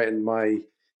integrating my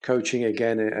coaching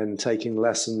again and taking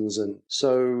lessons. And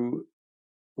so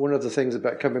one of the things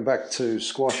about coming back to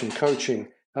squash and coaching,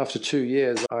 after 2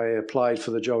 years, I applied for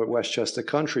the job at Westchester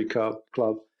Country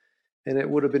Club. And it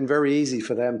would have been very easy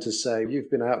for them to say,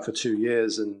 you've been out for 2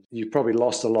 years and you've probably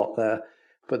lost a lot there.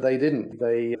 But they didn't.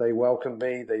 They welcomed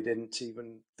me. They didn't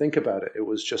even think about it. It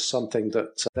was just something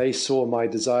that they saw my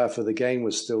desire for the game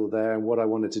was still there and what I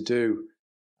wanted to do.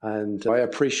 And I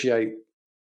appreciate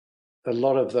a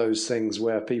lot of those things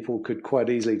where people could quite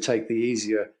easily take the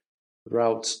easier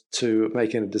route to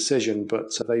making a decision,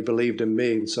 but they believed in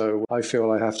me. And so I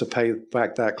feel I have to pay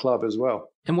back that club as well.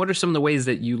 And what are some of the ways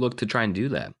that you look to try and do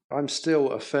that? I'm still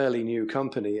a fairly new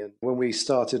company. And when we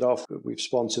started off, we've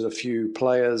sponsored a few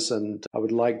players, and I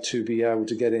would like to be able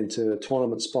to get into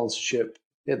tournament sponsorship.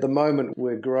 At the moment,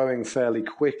 we're growing fairly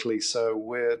quickly. So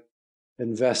we're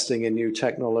investing in new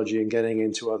technology and getting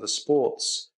into other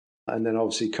sports. And then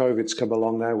obviously COVID's come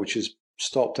along now, which has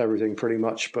stopped everything pretty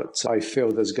much. But I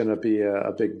feel there's going to be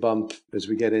a big bump as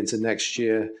we get into next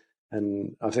year.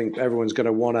 And I think everyone's going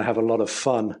to want to have a lot of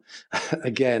fun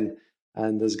again.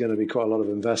 And there's going to be quite a lot of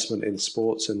investment in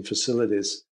sports and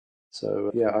facilities.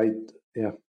 So,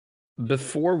 yeah.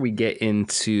 Before we get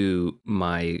into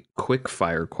my quick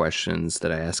fire questions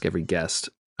that I ask every guest,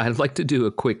 I'd like to do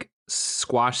a quick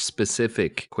squash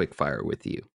specific quick fire with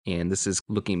you. And this is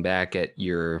looking back at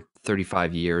your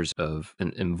 35 years of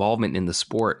involvement in the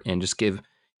sport and just give,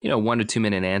 1 to 2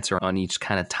 minute answer on each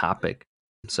kind of topic.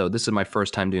 So this is my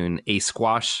first time doing a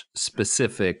squash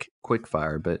specific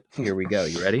quickfire, but here we go.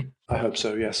 You ready? I hope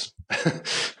so, yes.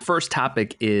 First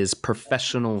topic is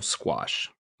professional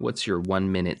squash. What's your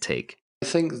 1 minute take? I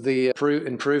think the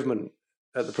improvement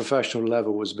at the professional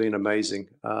level has been amazing,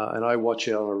 and I watch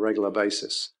it on a regular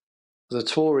basis. The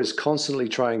tour is constantly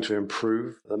trying to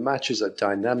improve. The matches are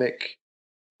dynamic.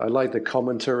 I like the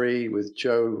commentary with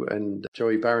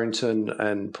Joey Barrington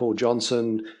and Paul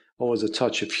Johnson, always a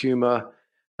touch of humor.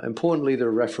 Importantly, the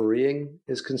refereeing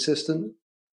is consistent.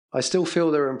 I still feel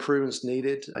there are improvements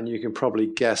needed, and you can probably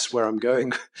guess where I'm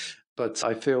going, but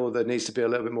I feel there needs to be a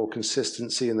little bit more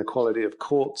consistency in the quality of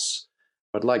courts.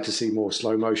 I'd like to see more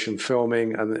slow motion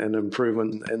filming and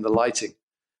improvement in the lighting.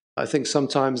 I think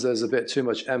sometimes there's a bit too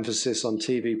much emphasis on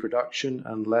TV production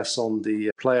and less on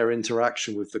the player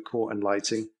interaction with the court and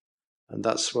lighting, and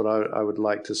that's what I would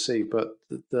like to see. But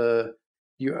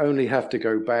you only have to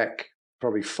go back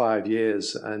probably 5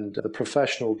 years, and the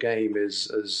professional game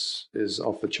is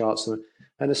off the charts,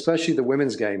 and especially the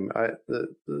women's game.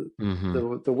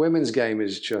 The women's game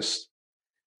is just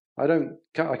I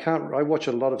watch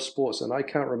a lot of sports, and I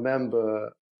can't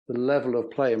remember the level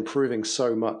of play improving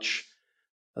so much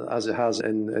as it has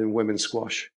in women's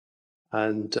squash,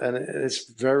 and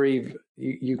it's very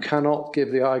you cannot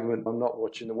give the argument I'm not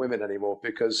watching the women anymore,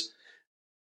 because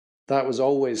that was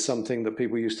always something that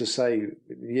people used to say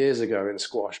years ago in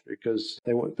squash, because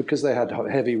they had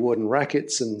heavy wooden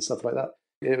rackets and stuff like that.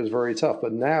 It was very tough,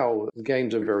 but now the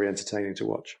games are very entertaining to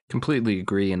watch. Completely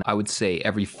agree. And I would say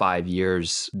every 5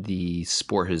 years, the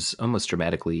sport has almost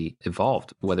dramatically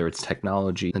evolved, whether it's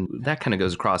technology. And that kind of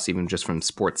goes across even just from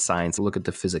sports science. Look at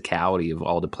the physicality of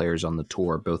all the players on the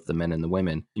tour, both the men and the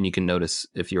women. And you can notice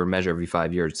if you were measure every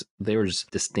 5 years, there's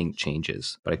distinct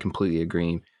changes. But I completely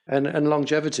agree. And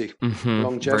longevity.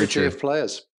 Longevity of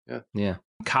players. Yeah.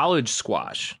 College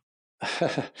squash.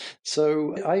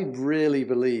 So I really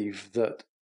believe that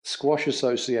squash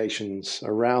associations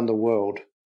around the world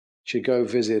should go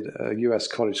visit a US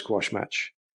college squash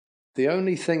match. The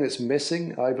only thing that's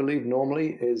missing, I believe,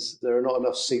 normally is there are not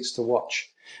enough seats to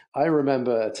watch. I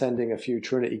remember attending a few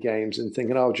Trinity games and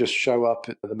thinking, I'll just show up.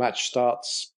 The match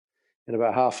starts in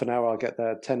about half an hour. I'll get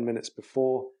there 10 minutes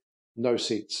before. No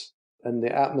seats. And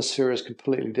the atmosphere is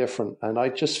completely different. And I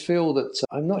just feel that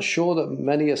I'm not sure that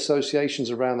many associations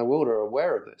around the world are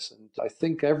aware of this. And I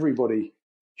think everybody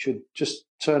should just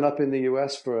turn up in the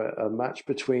US for a match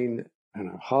between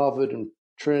Harvard and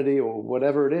Trinity or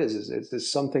whatever it is.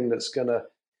 It's something that's going to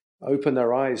open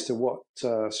their eyes to what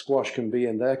squash can be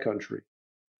in their country.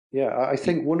 Yeah, I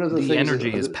think one of the things... The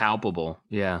energy is palpable.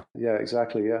 Yeah. Yeah,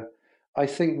 exactly. Yeah. I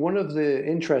think one of the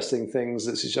interesting things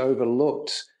that's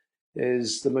overlooked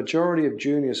is the majority of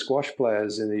junior squash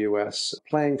players in the US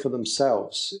playing for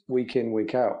themselves week in,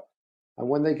 week out. And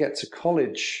when they get to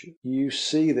college, you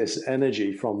see this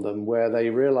energy from them where they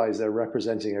realize they're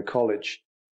representing a college.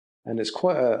 And it's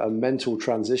quite a mental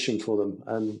transition for them.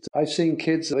 And I've seen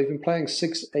kids, they've been playing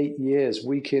 6-8 years,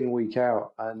 week in, week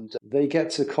out. And they get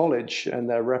to college and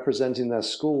they're representing their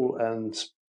school and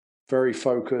very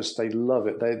focused. They love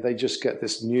it. They just get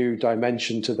this new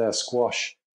dimension to their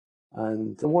squash.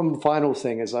 And the one final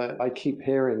thing is I keep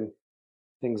hearing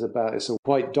things about it's a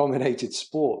white dominated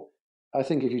sport. I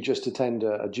think if you just attend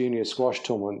a junior squash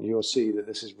tournament, you'll see that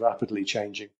this is rapidly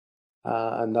changing.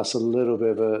 And that's a little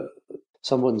bit of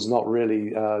someone's not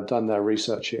really done their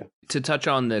research here. To touch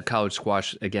on the college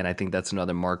squash, again, I think that's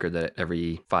another marker that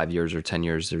every 5 years or 10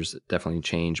 years, there's definitely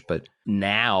change. But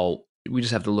now we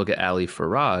just have to look at Ali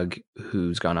Farag,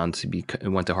 who's gone on to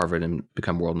went to Harvard and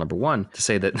become world number one, to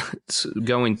say that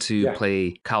going to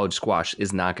play college squash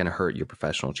is not going to hurt your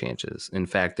professional chances. In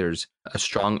fact, there's a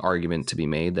strong argument to be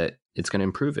made that it's going to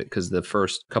improve it, because the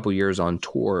first couple years on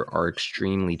tour are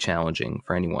extremely challenging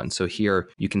for anyone. So here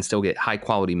you can still get high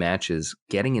quality matches,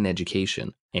 getting an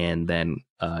education, and then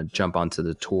jump onto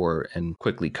the tour and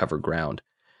quickly cover ground.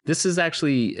 This is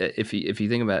actually, if you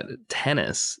think about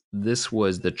tennis, this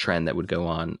was the trend that would go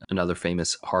on. Another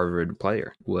famous Harvard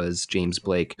player was James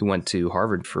Blake, who went to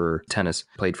Harvard for tennis,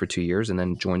 played for 2 years, and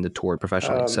then joined the tour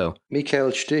professionally.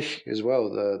 Michael Stich as well,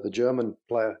 the German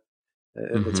player.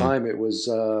 At the time, it was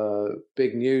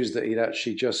big news that he'd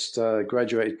actually just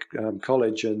graduated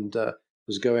college and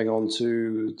was going on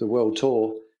to the World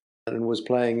Tour and was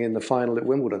playing in the final at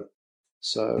Wimbledon.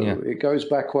 So it goes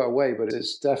back quite a way, but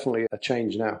it's definitely a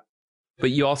change now. But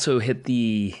you also hit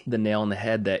the nail on the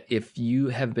head that if you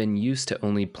have been used to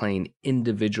only playing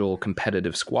individual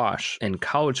competitive squash, and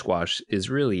college squash is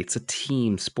really, it's a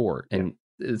team sport, and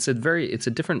it's a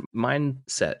different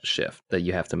mindset shift that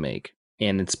you have to make.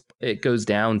 And it goes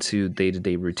down to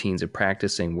day-to-day routines of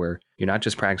practicing, where you're not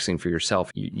just practicing for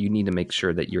yourself. You need to make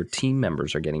sure that your team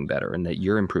members are getting better and that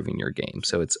you're improving your game.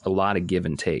 So it's a lot of give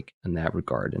and take in that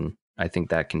regard. And I think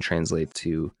that can translate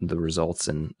to the results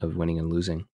of winning and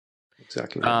losing.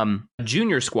 Exactly.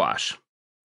 Junior squash.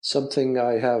 Something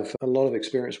I have a lot of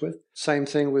experience with. Same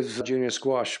thing with junior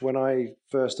squash. When I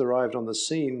first arrived on the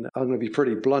scene, I'm going to be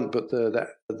pretty blunt, but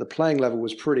the playing level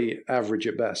was pretty average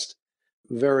at best.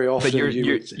 Very often,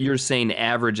 but you're saying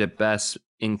average at best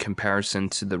in comparison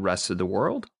to the rest of the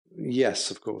world?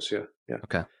 Yes, of course, yeah.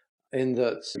 Okay. In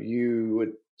that you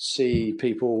would see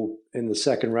people in the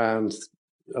second round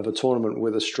of a tournament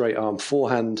with a straight arm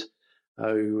forehand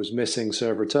who was missing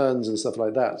serve returns and stuff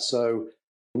like that. So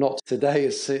not today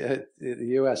the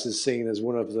US is seen as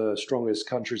one of the strongest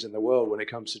countries in the world when it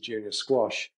comes to junior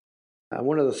squash. And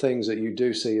one of the things that you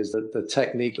do see is that the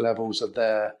technique levels are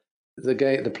there.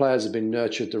 The players have been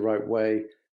nurtured the right way.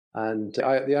 And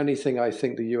the only thing I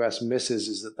think the US misses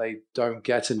is that they don't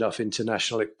get enough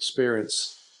international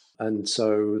experience. And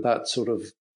so that sort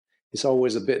of, it's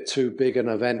always a bit too big an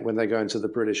event when they go into the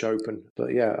British Open.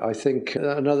 But yeah, I think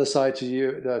another side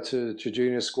to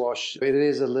junior squash, it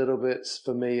is a little bit,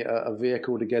 for me, a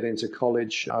vehicle to get into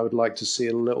college. I would like to see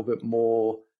a little bit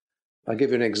more. I'll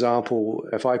give you an example.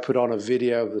 If I put on a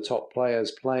video of the top players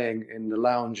playing in the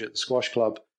lounge at the squash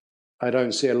club, I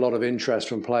don't see a lot of interest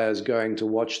from players going to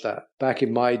watch that. Back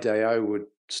in my day, I would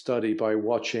study by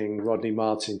watching Rodney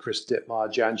Martin, Chris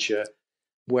Dittmar, Jancher,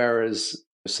 whereas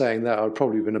saying that, I'd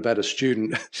probably been a better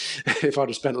student if I'd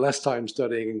have spent less time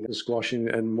studying squash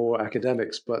and more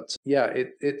academics. But yeah,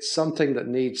 it's something that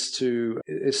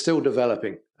it's still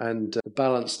developing, and the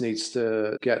balance needs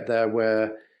to get there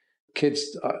where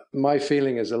kids, my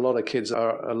feeling is a lot of kids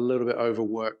are a little bit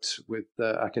overworked with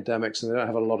academics and they don't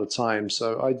have a lot of time.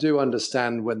 So I do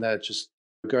understand when they're just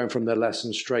going from their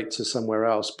lesson straight to somewhere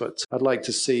else, but I'd like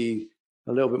to see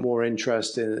a little bit more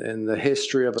interest in the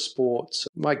history of a sport.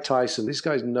 Mike Tyson, these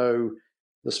guys know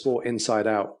the sport inside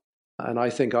out, and I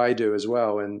think I do as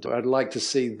well. And I'd like to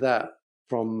see that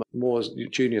from more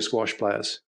junior squash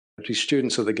players, actually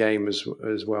students of the game as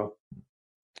well.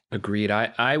 Agreed.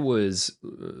 I was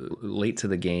late to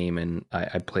the game, and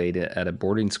I played at a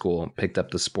boarding school, picked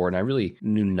up the sport, and I really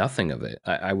knew nothing of it.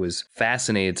 I was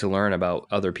fascinated to learn about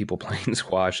other people playing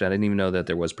squash. I didn't even know that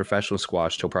there was professional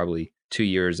squash till probably 2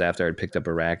 years after I'd picked up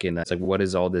a racket. And I was like, what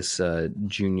is all this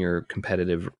junior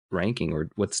competitive ranking, or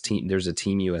there's a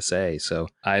Team USA. So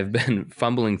I've been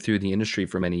fumbling through the industry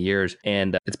for many years,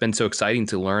 and it's been so exciting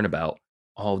to learn about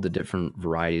all of the different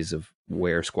varieties of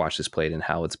where squash is played and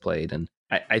how it's played. And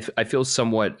I feel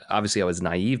somewhat, obviously I was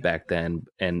naive back then,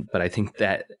 but I think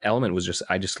that element was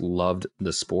I just loved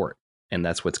the sport, and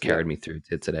that's what's carried me through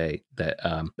to today.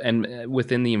 And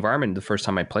within the environment, the first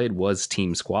time I played was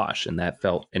team squash, and that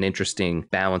felt an interesting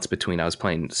balance between, I was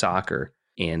playing soccer,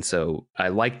 and so I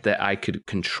liked that I could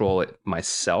control it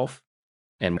myself,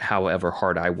 and however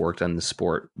hard I worked on the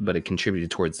sport, but it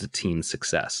contributed towards the team's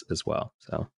success as well.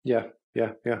 So yeah.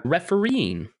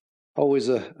 Refereeing. Always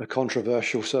a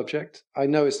controversial subject. I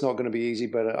know it's not going to be easy,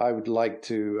 but I would like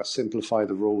to simplify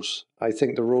the rules. I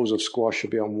think the rules of squash should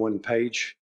be on one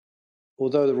page.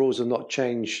 Although the rules have not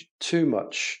changed too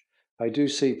much, I do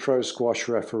see pro squash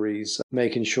referees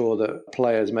making sure that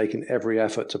players making every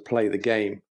effort to play the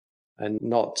game and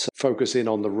not focus in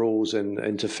on the rules and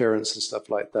interference and stuff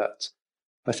like that.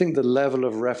 I think the level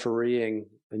of refereeing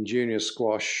in junior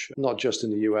squash, not just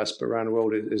in the US, but around the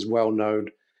world, is well known.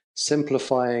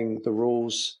 Simplifying the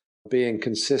rules, being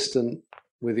consistent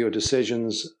with your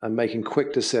decisions and making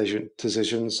quick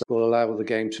decisions will allow the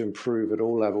game to improve at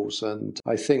all levels. And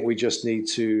I think we just need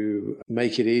to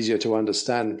make it easier to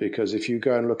understand, because if you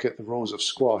go and look at the rules of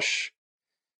squash,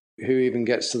 who even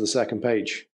gets to the second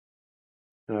page?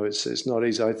 No, it's not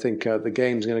easy. I think the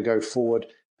game's going to go forward.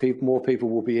 More people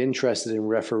will be interested in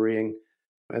refereeing.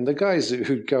 And the guys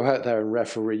who go out there and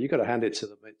referee, you've got to hand it to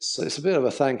them. It's a bit of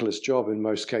a thankless job in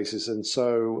most cases. And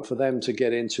so for them to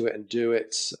get into it and do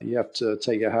it, you have to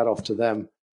take your hat off to them.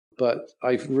 But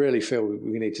I really feel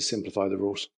we need to simplify the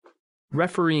rules.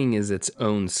 Refereeing is its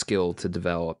own skill to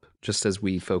develop. Just as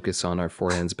we focus on our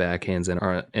forehands, backhands,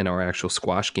 and our actual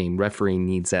squash game, refereeing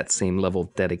needs that same level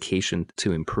of dedication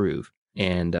to improve.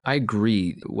 And I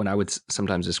agree. When I would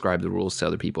sometimes describe the rules to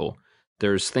other people,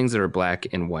 there's things that are black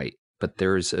and white, but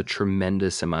there's a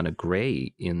tremendous amount of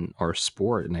gray in our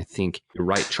sport. And I think you're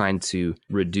right, trying to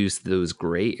reduce those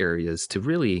gray areas to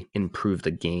really improve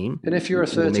the game. And if you're a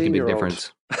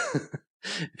 13-year-old,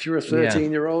 if you're a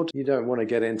 13-year-old, you don't want to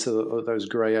get into those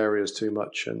gray areas too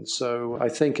much. And so I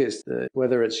think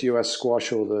whether it's US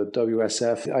Squash or the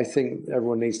WSF, I think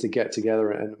everyone needs to get together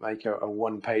and make a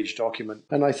one-page document.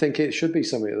 And I think it should be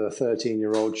something that a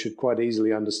 13-year-old should quite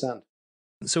easily understand.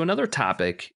 So another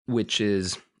topic, which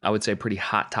is, I would say, a pretty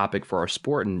hot topic for our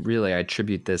sport, and really I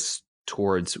attribute this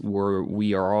towards where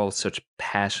we are all such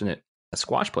passionate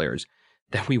squash players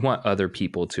that we want other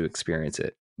people to experience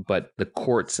it. But the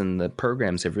courts and the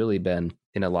programs have really been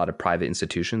in a lot of private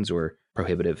institutions or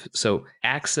prohibitive. So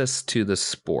access to the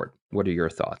sport, what are your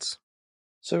thoughts?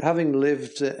 So having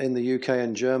lived in the UK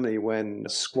and Germany when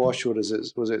squash was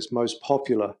its most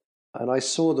popular, and I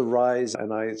saw the rise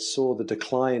and I saw the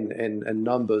decline in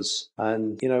numbers.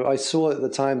 And, I saw at the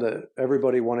time that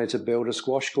everybody wanted to build a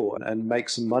squash court and make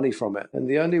some money from it. And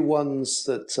the only ones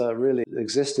that really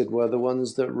existed were the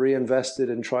ones that reinvested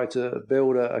and tried to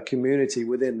build a community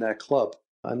within their club.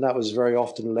 And that was very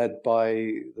often led by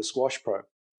the Squash Pro.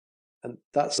 And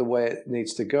that's the way it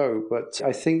needs to go. But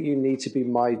I think you need to be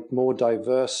more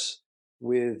diverse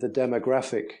with the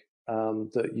demographic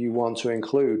that you want to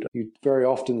include. You very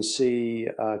often see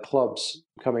clubs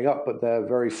coming up, but they're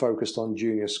very focused on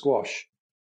junior squash.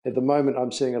 At the moment,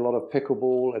 I'm seeing a lot of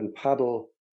pickleball and paddle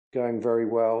going very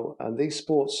well. And these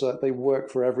sports, they work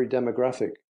for every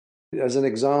demographic. As an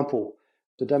example,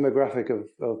 the demographic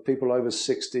of people over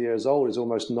 60 years old is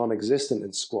almost non-existent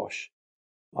in squash.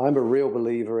 I'm a real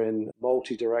believer in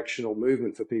multi-directional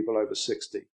movement for people over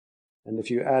 60. And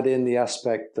if you add in the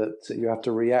aspect that you have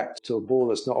to react to a ball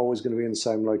that's not always going to be in the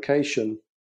same location,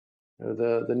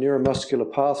 the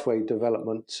neuromuscular pathway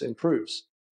development improves.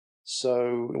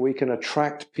 So we can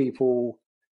attract people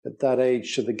at that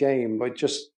age to the game by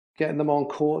just getting them on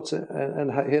court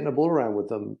and hitting a ball around with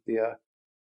them.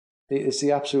 It's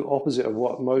the absolute opposite of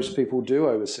what most people do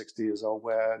over 60 years old,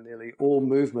 where nearly all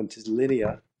movement is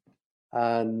linear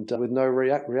and with no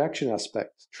reaction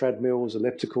aspect. Treadmills,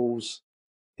 ellipticals,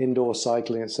 indoor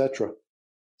cycling, etc.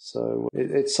 So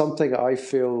it's something I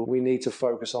feel we need to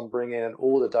focus on bringing in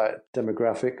all the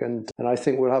demographic, and I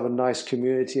think we'll have a nice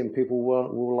community and people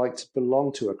will like to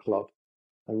belong to a club,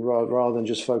 and rather than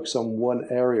just focus on one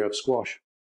area of squash.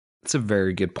 That's a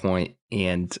very good point.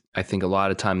 And I think a lot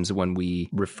of times when we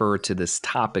refer to this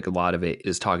topic, a lot of it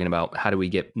is talking about how do we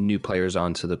get new players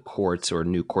onto the courts or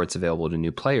new courts available to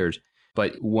new players.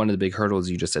 But one of the big hurdles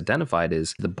you just identified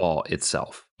is the ball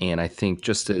itself. And I think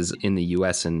just as in the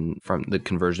US and from the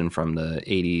conversion from the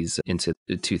 80s into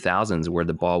the 2000s, where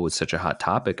the ball was such a hot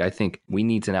topic, I think we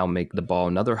need to now make the ball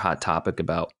another hot topic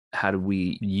about how do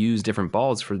we use different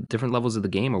balls for different levels of the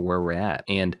game or where we're at.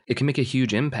 And it can make a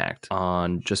huge impact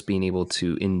on just being able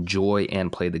to enjoy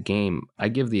and play the game. I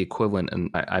give the equivalent, and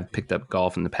I've picked up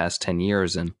golf in the past 10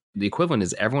 years, and the equivalent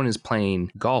is everyone is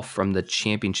playing golf from the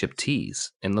championship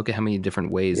tees. And look at how many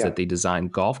different ways that they design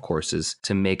golf courses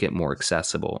to make it more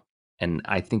accessible. And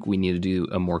I think we need to do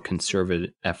a more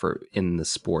conservative effort in the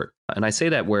sport. And I say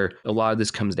that where a lot of this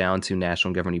comes down to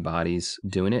national governing bodies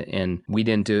doing it. And we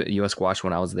didn't do US Squash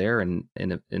when I was there in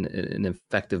an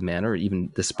effective manner,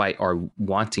 even despite our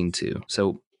wanting to.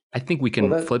 So I think we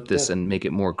can flip this and make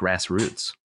it more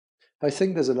grassroots. I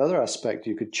think there's another aspect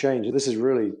you could change. This is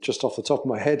really just off the top of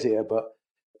my head here, but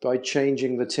by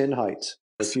changing the tin height.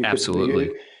 Absolutely.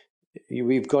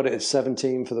 We've got it at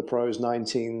 17 for the pros,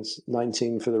 19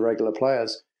 for the regular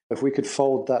players. If we could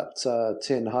fold that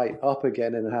tin height up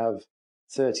again and have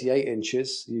 38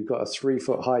 inches, you've got a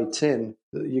 3-foot high tin,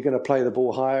 you're going to play the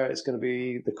ball higher. It's going to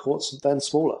be the courts then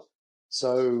smaller.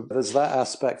 So there's that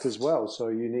aspect as well. So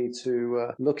you need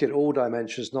to look at all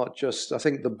dimensions, not just, I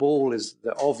think the ball is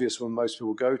the obvious one most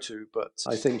people go to, but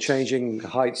I think changing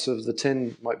heights of the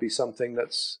tin might be something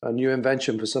that's a new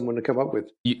invention for someone to come up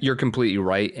with. You're completely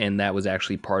right. And that was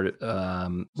actually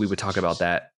we would talk about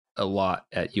that a lot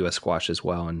at US Squash as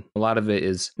well. And a lot of it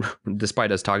is,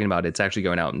 despite us talking about it, it's actually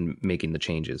going out and making the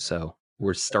changes. So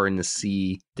we're starting to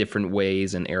see different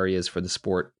ways and areas for the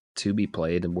sport to be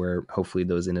played and where hopefully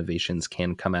those innovations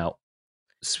can come out.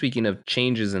 Speaking of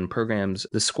changes in programs,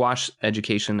 the Squash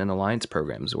Education and Alliance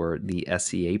programs, or the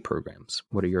SEA programs,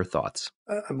 what are your thoughts?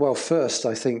 Well, first,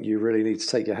 I think you really need to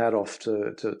take your hat off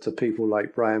to people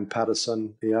like Brian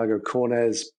Patterson, Iago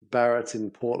Cornez, Barrett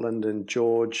in Portland, and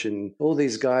George, and all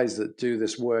these guys that do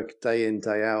this work day in,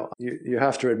 day out. You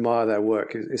have to admire their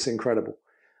work. It's incredible.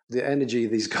 The energy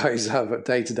these guys have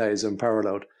day to day is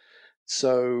unparalleled.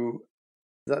 So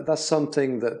that's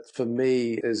something that for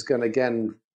me is going to,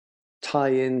 again, tie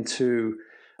into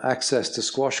access to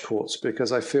squash courts,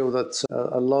 because I feel that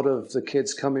a lot of the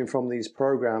kids coming from these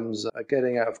programs are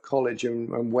getting out of college,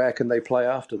 and where can they play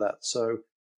after that? So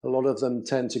a lot of them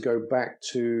tend to go back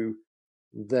to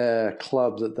their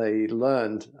club that they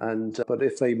learned, but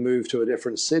if they move to a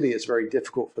different city, it's very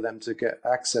difficult for them to get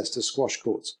access to squash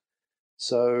courts.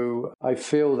 So I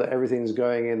feel that everything's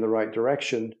going in the right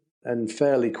direction, and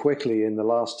fairly quickly in the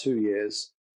last 2 years.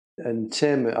 And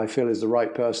Tim, I feel, is the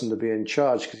right person to be in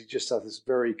charge, because he just has this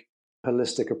very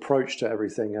holistic approach to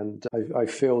everything. And I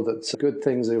feel that good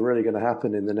things are really going to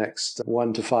happen in the next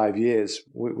 1 to 5 years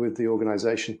with the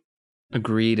organization.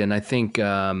 Agreed. And I think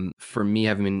for me,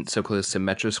 having been so close to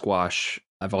Metro Squash,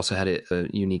 I've also had a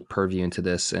unique purview into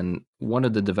this. And one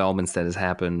of the developments that has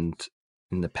happened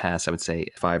in the past, I would say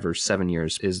 5 or 7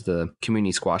 years, is the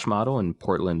community squash model in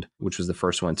Portland, which was the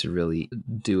first one to really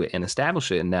do it and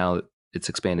establish it. And now it's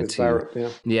expanded to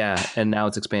Barrett, yeah, and now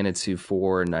it's expanded to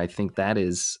 4. And I think that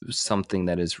is something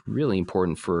that is really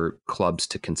important for clubs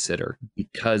to consider,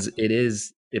 because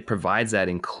it provides that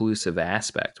inclusive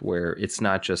aspect where it's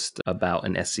not just about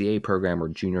an SCA program or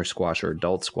junior squash or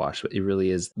adult squash, but it really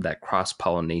is that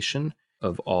cross-pollination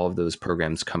of all of those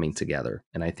programs coming together.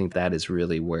 And I think that is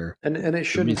really where... And it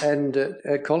shouldn't end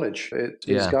at college.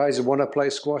 These guys who want to play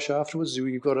squash afterwards,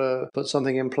 you've got to put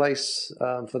something in place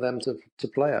for them to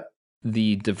play it.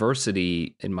 The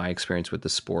diversity, in my experience with the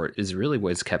sport, is really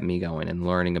what's kept me going and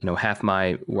learning.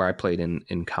 Where I played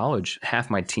in college, half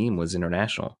my team was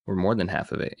international, or more than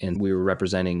half of it. And we were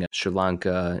representing Sri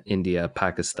Lanka, India,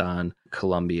 Pakistan,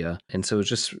 Colombia. And so it was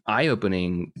just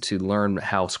eye-opening to learn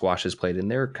how squash is played in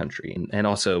their country, and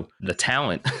also the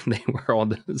talent. They were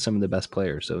all some of the best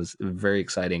players. So it was very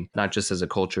exciting, not just as a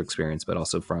culture experience, but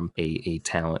also from a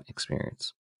talent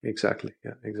experience. Exactly.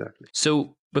 Yeah, exactly.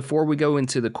 So before we go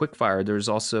into the quickfire, there's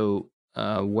also,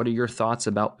 what are your thoughts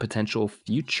about potential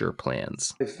future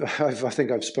plans? I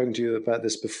think I've spoken to you about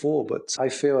this before, but I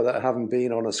feel that having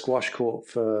been on a squash court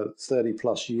for 30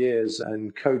 plus years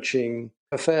and coaching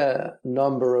a fair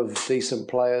number of decent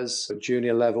players,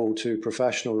 junior level to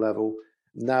professional level,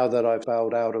 now that I've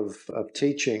bowed out of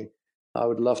teaching, I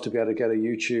would love to be able to get a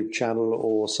YouTube channel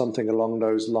or something along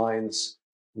those lines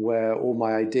where all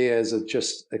my ideas are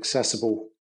just accessible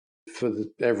for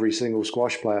every single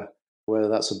squash player, whether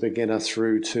that's a beginner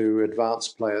through to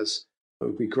advanced players. It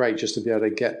would be great just to be able to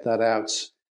get that out,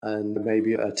 and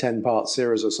maybe a 10-part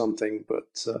series or something.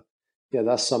 But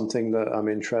that's something that I'm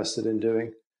interested in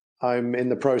doing. I'm in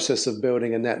the process of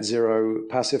building a net zero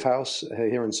passive house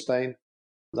here in Spain.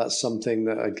 That's something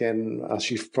that, again, as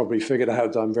you've probably figured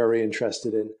out, I'm very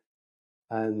interested in,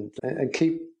 and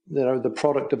keep the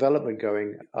product development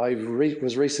going. I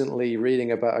was recently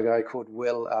reading about a guy called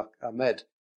Will Ahmed,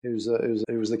 who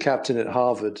was the captain at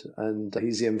Harvard, and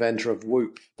he's the inventor of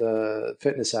Whoop, the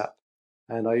fitness app.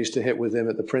 And I used to hit with him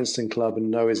at the Princeton Club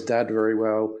and know his dad very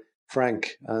well,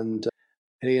 Frank, and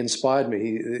he inspired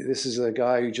me. This is a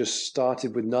guy who just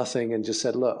started with nothing and just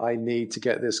said, look, I need to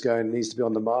get this going. It needs to be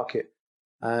on the market.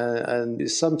 And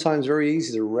it's sometimes very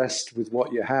easy to rest with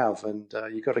what you have, and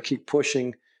you've got to keep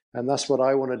pushing. And that's what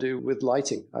I want to do with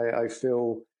lighting. I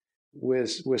feel we're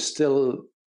still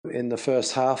in the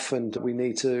first half, and we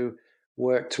need to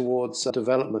work towards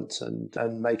development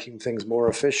and making things more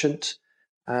efficient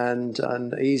and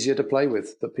easier to play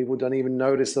with, that people don't even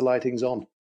notice the lighting's on.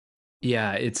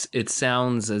 Yeah, it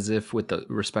sounds as if, with the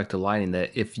respect to lighting,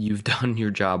 that if you've done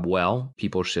your job well,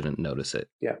 people shouldn't notice it.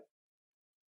 Yeah.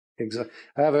 Exactly.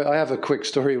 I have a quick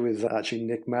story with actually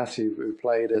Nick Matthew, who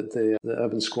played at the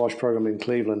Urban Squash program in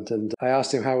Cleveland, and I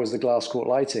asked him how was the glass court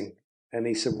lighting, and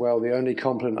he said, well, the only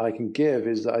compliment I can give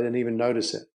is that I didn't even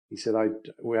notice it. He said,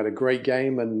 we had a great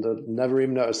game and never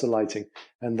even noticed the lighting.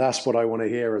 And that's what I want to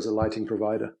hear as a lighting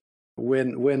provider.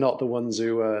 We're not the ones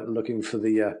who are looking for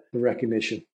the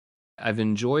recognition. I've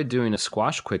enjoyed doing a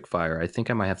squash quickfire. I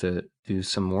think I might have to do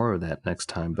some more of that next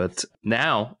time. But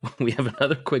now we have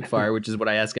another quickfire, which is what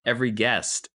I ask every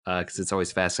guest, because it's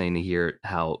always fascinating to hear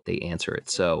how they answer it.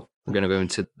 So we're going to go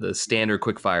into the standard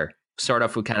quickfire. Start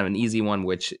off with kind of an easy one,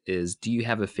 which is, do you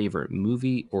have a favorite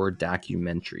movie or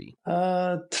documentary?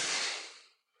 I'm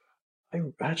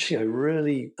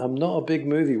not a big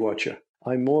movie watcher.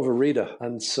 I'm more of a reader.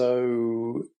 And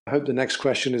so I hope the next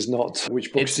question is not,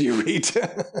 which books do you read?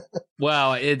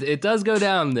 Well, it does go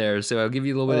down there, so I'll give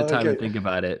you a little bit of time to think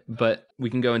about it. But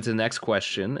we can go into the next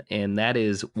question, and that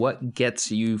is, what gets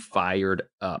you fired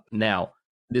up? Now,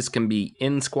 this can be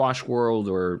in squash world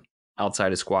or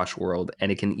outside of squash world,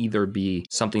 and it can either be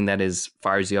something that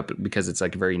fires you up because it's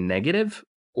like very negative,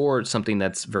 or something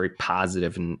that's very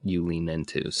positive and you lean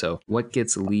into. So what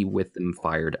gets Lee Witham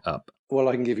fired up? Well,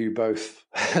 I can give you both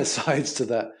sides to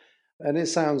that. And it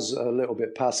sounds a little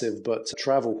bit passive, but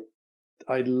travel.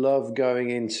 I love going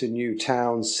into new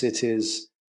towns, cities,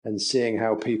 and seeing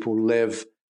how people live,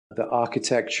 the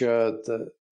architecture,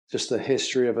 just the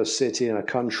history of a city and a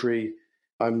country.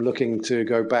 I'm looking to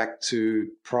go back to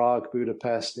Prague,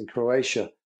 Budapest, and Croatia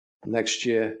next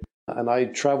year. And I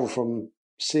travel from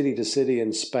city to city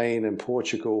in Spain and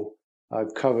Portugal.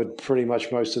 I've covered pretty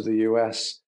much most of the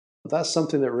US. That's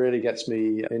something that really gets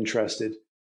me interested.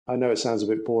 I know it sounds a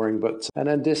bit boring, and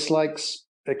then dislikes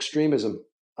extremism.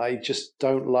 I just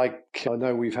don't like, I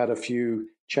know we've had a few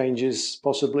changes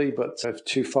possibly, but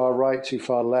too far right, too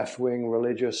far left wing,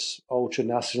 religious, ultra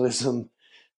nationalism.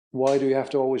 Why do we have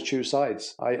to always choose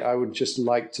sides? I would just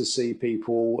like to see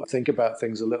people think about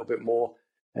things a little bit more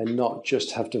and not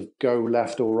just have to go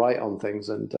left or right on things.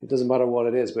 And it doesn't matter what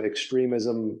it is, but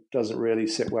extremism doesn't really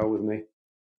sit well with me.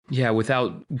 Yeah,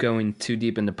 without going too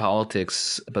deep into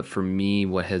politics, but for me,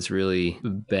 what has really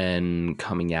been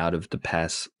coming out of the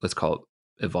past, let's call it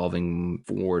evolving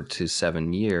 4 to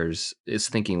 7 years, is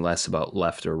thinking less about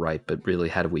left or right, but really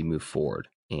how do we move forward?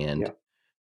 And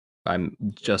I'm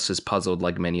just as puzzled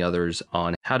like many others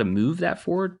on how to move that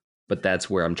forward, but that's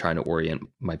where I'm trying to orient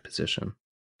my position.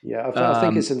 Yeah, I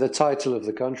think it's in the title of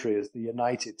the country is the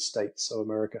United States of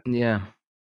America. Yeah.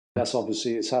 That's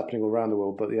obviously, it's happening all around the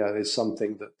world, but yeah, it's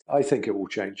something that I think it will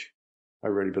change. I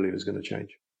really believe it's going to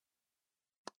change.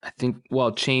 I think,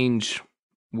 change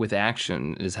with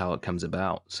action is how it comes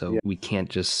about. So we can't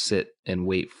just sit and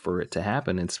wait for it to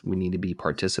happen. We need to be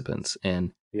participants.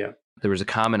 And there was a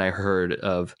comment I heard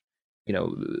of,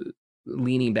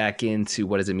 leaning back into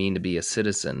what does it mean to be a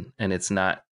citizen? And it's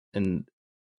not, and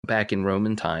back in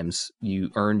Roman times,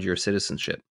 you earned your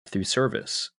citizenship through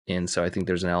service. And so I think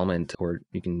there's an element, or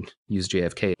you can use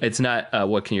JFK. It's not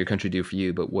what can your country do for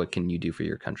you, but what can you do for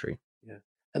your country? Yeah.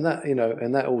 And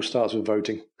that all starts with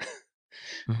voting.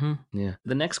 Mm-hmm. Yeah.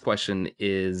 The next question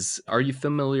is, are you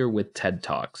familiar with TED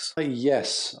Talks?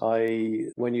 Yes.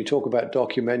 When you talk about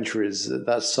documentaries,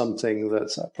 that's something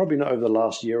that's probably not over the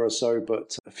last year or so,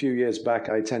 but a few years back,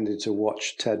 I tended to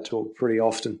watch TED Talk pretty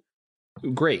often.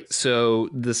 Great. So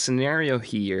the scenario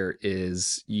here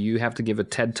is you have to give a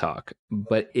TED Talk,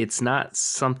 but it's not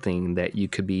something that you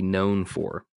could be known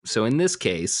for. So in this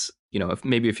case, if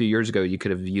maybe a few years ago you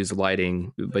could have used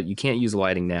lighting, but you can't use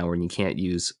lighting now, and you can't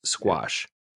use squash.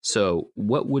 So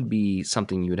what would be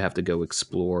something you would have to go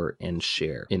explore and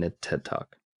share in a TED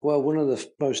Talk? Well, one of the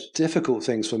most difficult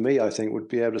things for me, I think, would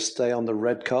be able to stay on the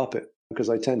red carpet, because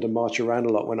I tend to march around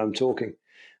a lot when I'm talking.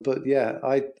 But yeah,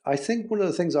 I think one of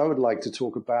the things I would like to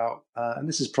talk about, and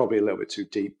this is probably a little bit too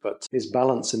deep, but is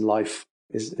balance in life.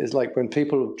 Is like when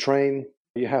people train,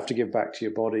 you have to give back to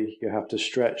your body, you have to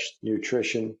stretch,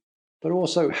 nutrition, but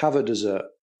also have a dessert,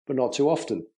 but not too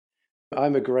often.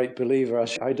 I'm a great believer.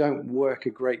 I don't work a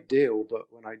great deal, but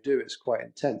when I do, it's quite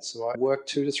intense. So I work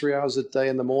 2 to 3 hours a day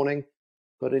in the morning,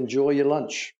 but enjoy your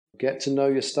lunch, get to know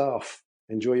your staff,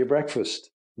 enjoy your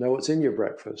breakfast, know what's in your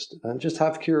breakfast, and just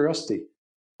have curiosity.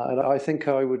 And I think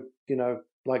I would,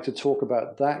 like to talk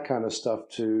about that kind of stuff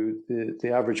to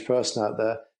the average person out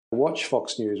there. Watch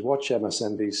Fox News, watch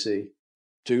MSNBC,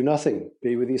 do nothing,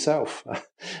 be with yourself,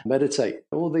 meditate.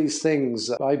 All these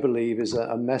things, I believe, is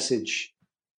a message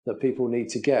that people need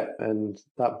to get. And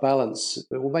that balance,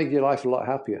 it will make your life a lot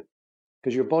happier,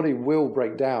 because your body will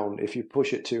break down if you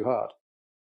push it too hard.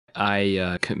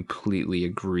 I completely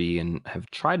agree and have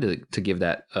tried to give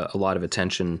that a lot of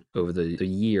attention over the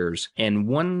years. And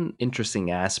one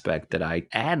interesting aspect that I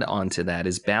add onto that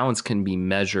is balance can be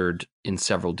measured in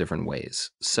several different ways.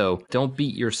 So don't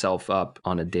beat yourself up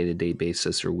on a day-to-day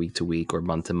basis or week-to-week or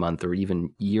month-to-month or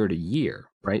even year-to-year,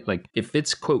 right? Like if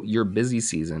it's, quote, your busy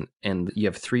season and you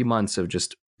have 3 months of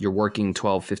just you're working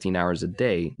 12, 15 hours a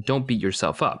day, don't beat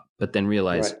yourself up, but then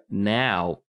realize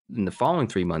now in the following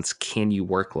 3 months, can you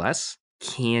work less?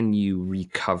 Can you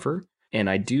recover? And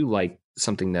I do like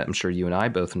something that I'm sure you and I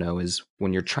both know is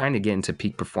when you're trying to get into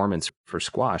peak performance for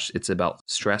squash, it's about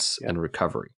stress and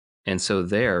recovery. And so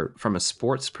there, from a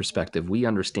sports perspective, we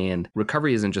understand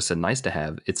recovery isn't just a nice to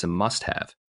have, it's a must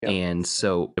have. And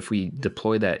so if we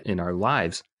deploy that in our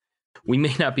lives, we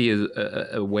may not be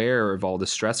aware of all the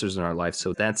stressors in our life.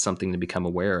 So that's something to become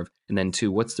aware of. And then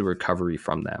two, what's the recovery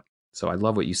from that? So I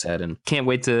love what you said and can't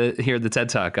wait to hear the TED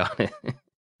Talk on it.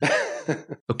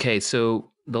 Okay,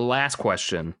 so the last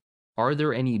question. Are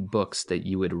there any books that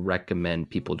you would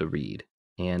recommend people to read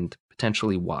and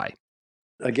potentially why?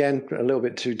 Again, a little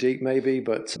bit too deep maybe,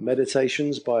 but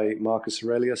Meditations by Marcus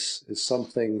Aurelius is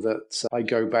something that I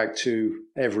go back to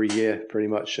every year pretty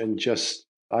much and just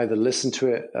either listen to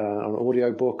it on an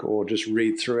audiobook or just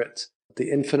read through it. The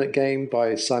Infinite Game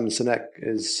by Simon Sinek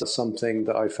is something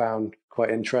that I found quite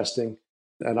interesting.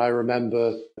 And I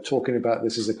remember talking about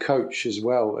this as a coach as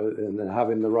well and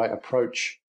having the right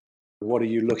approach. What are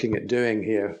you looking at doing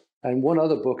here? And one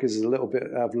other book is a little bit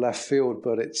out of left field,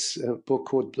 but it's a book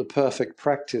called The Perfect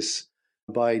Practice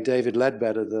by David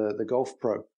Ledbetter, the golf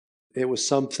pro. It was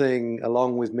something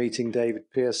along with meeting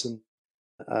David Pearson.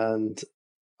 And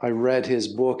I read his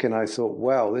book and I thought,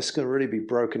 wow, this can really be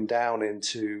broken down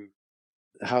into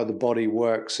how the body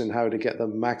works and how to get the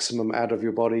maximum out of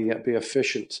your body, yet be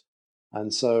efficient.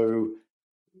 And so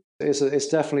it's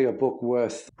definitely a book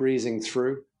worth breezing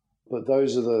through. But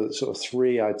those are the sort of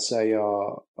three I'd say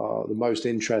are the most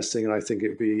interesting. And I think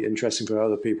it'd be interesting for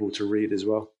other people to read as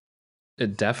well.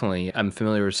 Definitely. I'm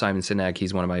familiar with Simon Sinek.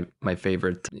 He's one of my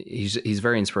favorite. He's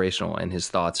very inspirational and his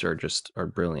thoughts are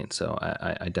brilliant. So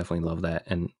I definitely love that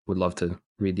and would love to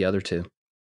read the other two.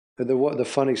 The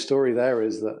funny story there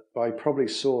is that I probably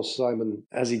saw Simon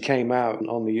as he came out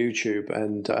on the YouTube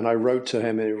and I wrote to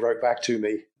him and he wrote back to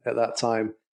me at that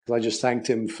time. I just thanked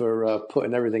him for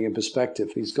putting everything in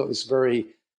perspective. He's got this very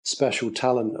special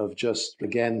talent of just,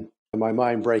 again, in my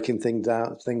mind, breaking things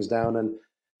down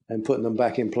and putting them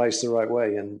back in place the right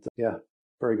way. And yeah,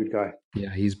 very good guy.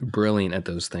 Yeah, he's brilliant at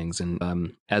those things.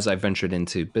 And as I've ventured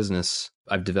into business,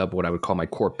 I've developed what I would call my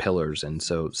core pillars. And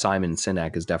so Simon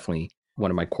Sinek is definitely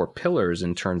one of my core pillars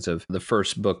in terms of the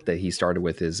first book that he started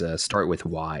with is Start With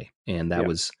Why. And that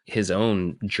was his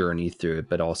own journey through it,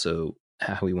 but also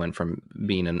how he went from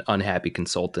being an unhappy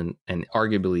consultant and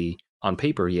arguably on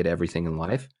paper, he had everything in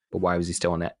life, but why was he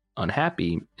still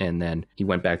unhappy? And then he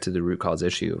went back to the root cause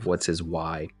issue of what's his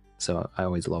why. So I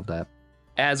always love that.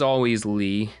 As always,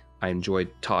 Lee, I enjoyed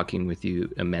talking with you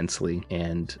immensely,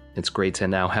 and it's great to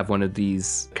now have one of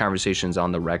these conversations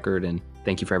on the record. And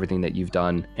thank you for everything that you've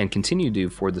done and continue to do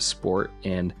for the sport.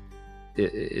 And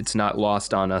it's not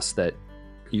lost on us that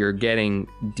you're getting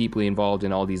deeply involved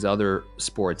in all these other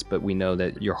sports, but we know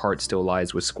that your heart still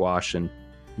lies with squash and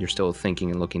you're still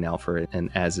thinking and looking out for it, and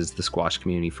as is the squash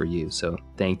community for you. So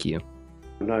thank you.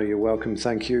 No, you're welcome.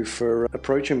 Thank you for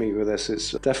approaching me with this.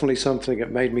 It's definitely something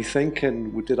that made me think,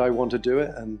 and did I want to do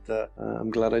it? And I'm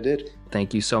glad I did.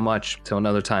 Thank you so much. Till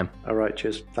another time. All right,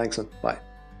 cheers. Thanks, and bye.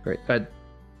 Great.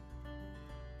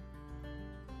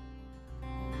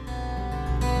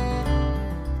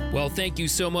 Well, thank you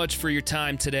so much for your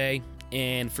time today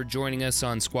and for joining us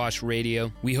on Squash Radio.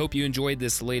 We hope you enjoyed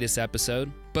this latest episode.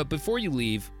 But before you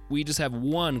leave, we just have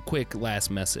one quick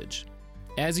last message.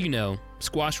 As you know,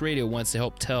 Squash Radio wants to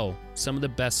help tell some of the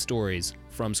best stories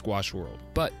from Squash World.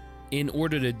 But in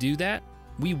order to do that,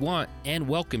 we want and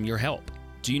welcome your help.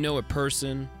 Do you know a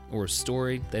person or a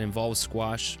story that involves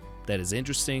squash that is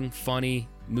interesting, funny,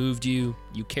 moved you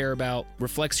care about,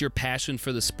 reflects your passion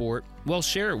for the sport? Well,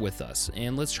 share it with us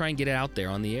and let's try and get it out there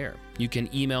on the air. You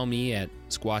can email me at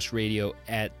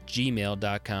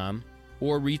squashradio@gmail.com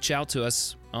or reach out to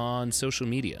us on social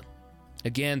media.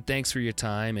 Again, thanks for your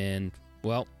time and,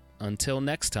 well, until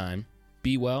next time,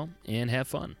 be well and have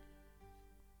fun.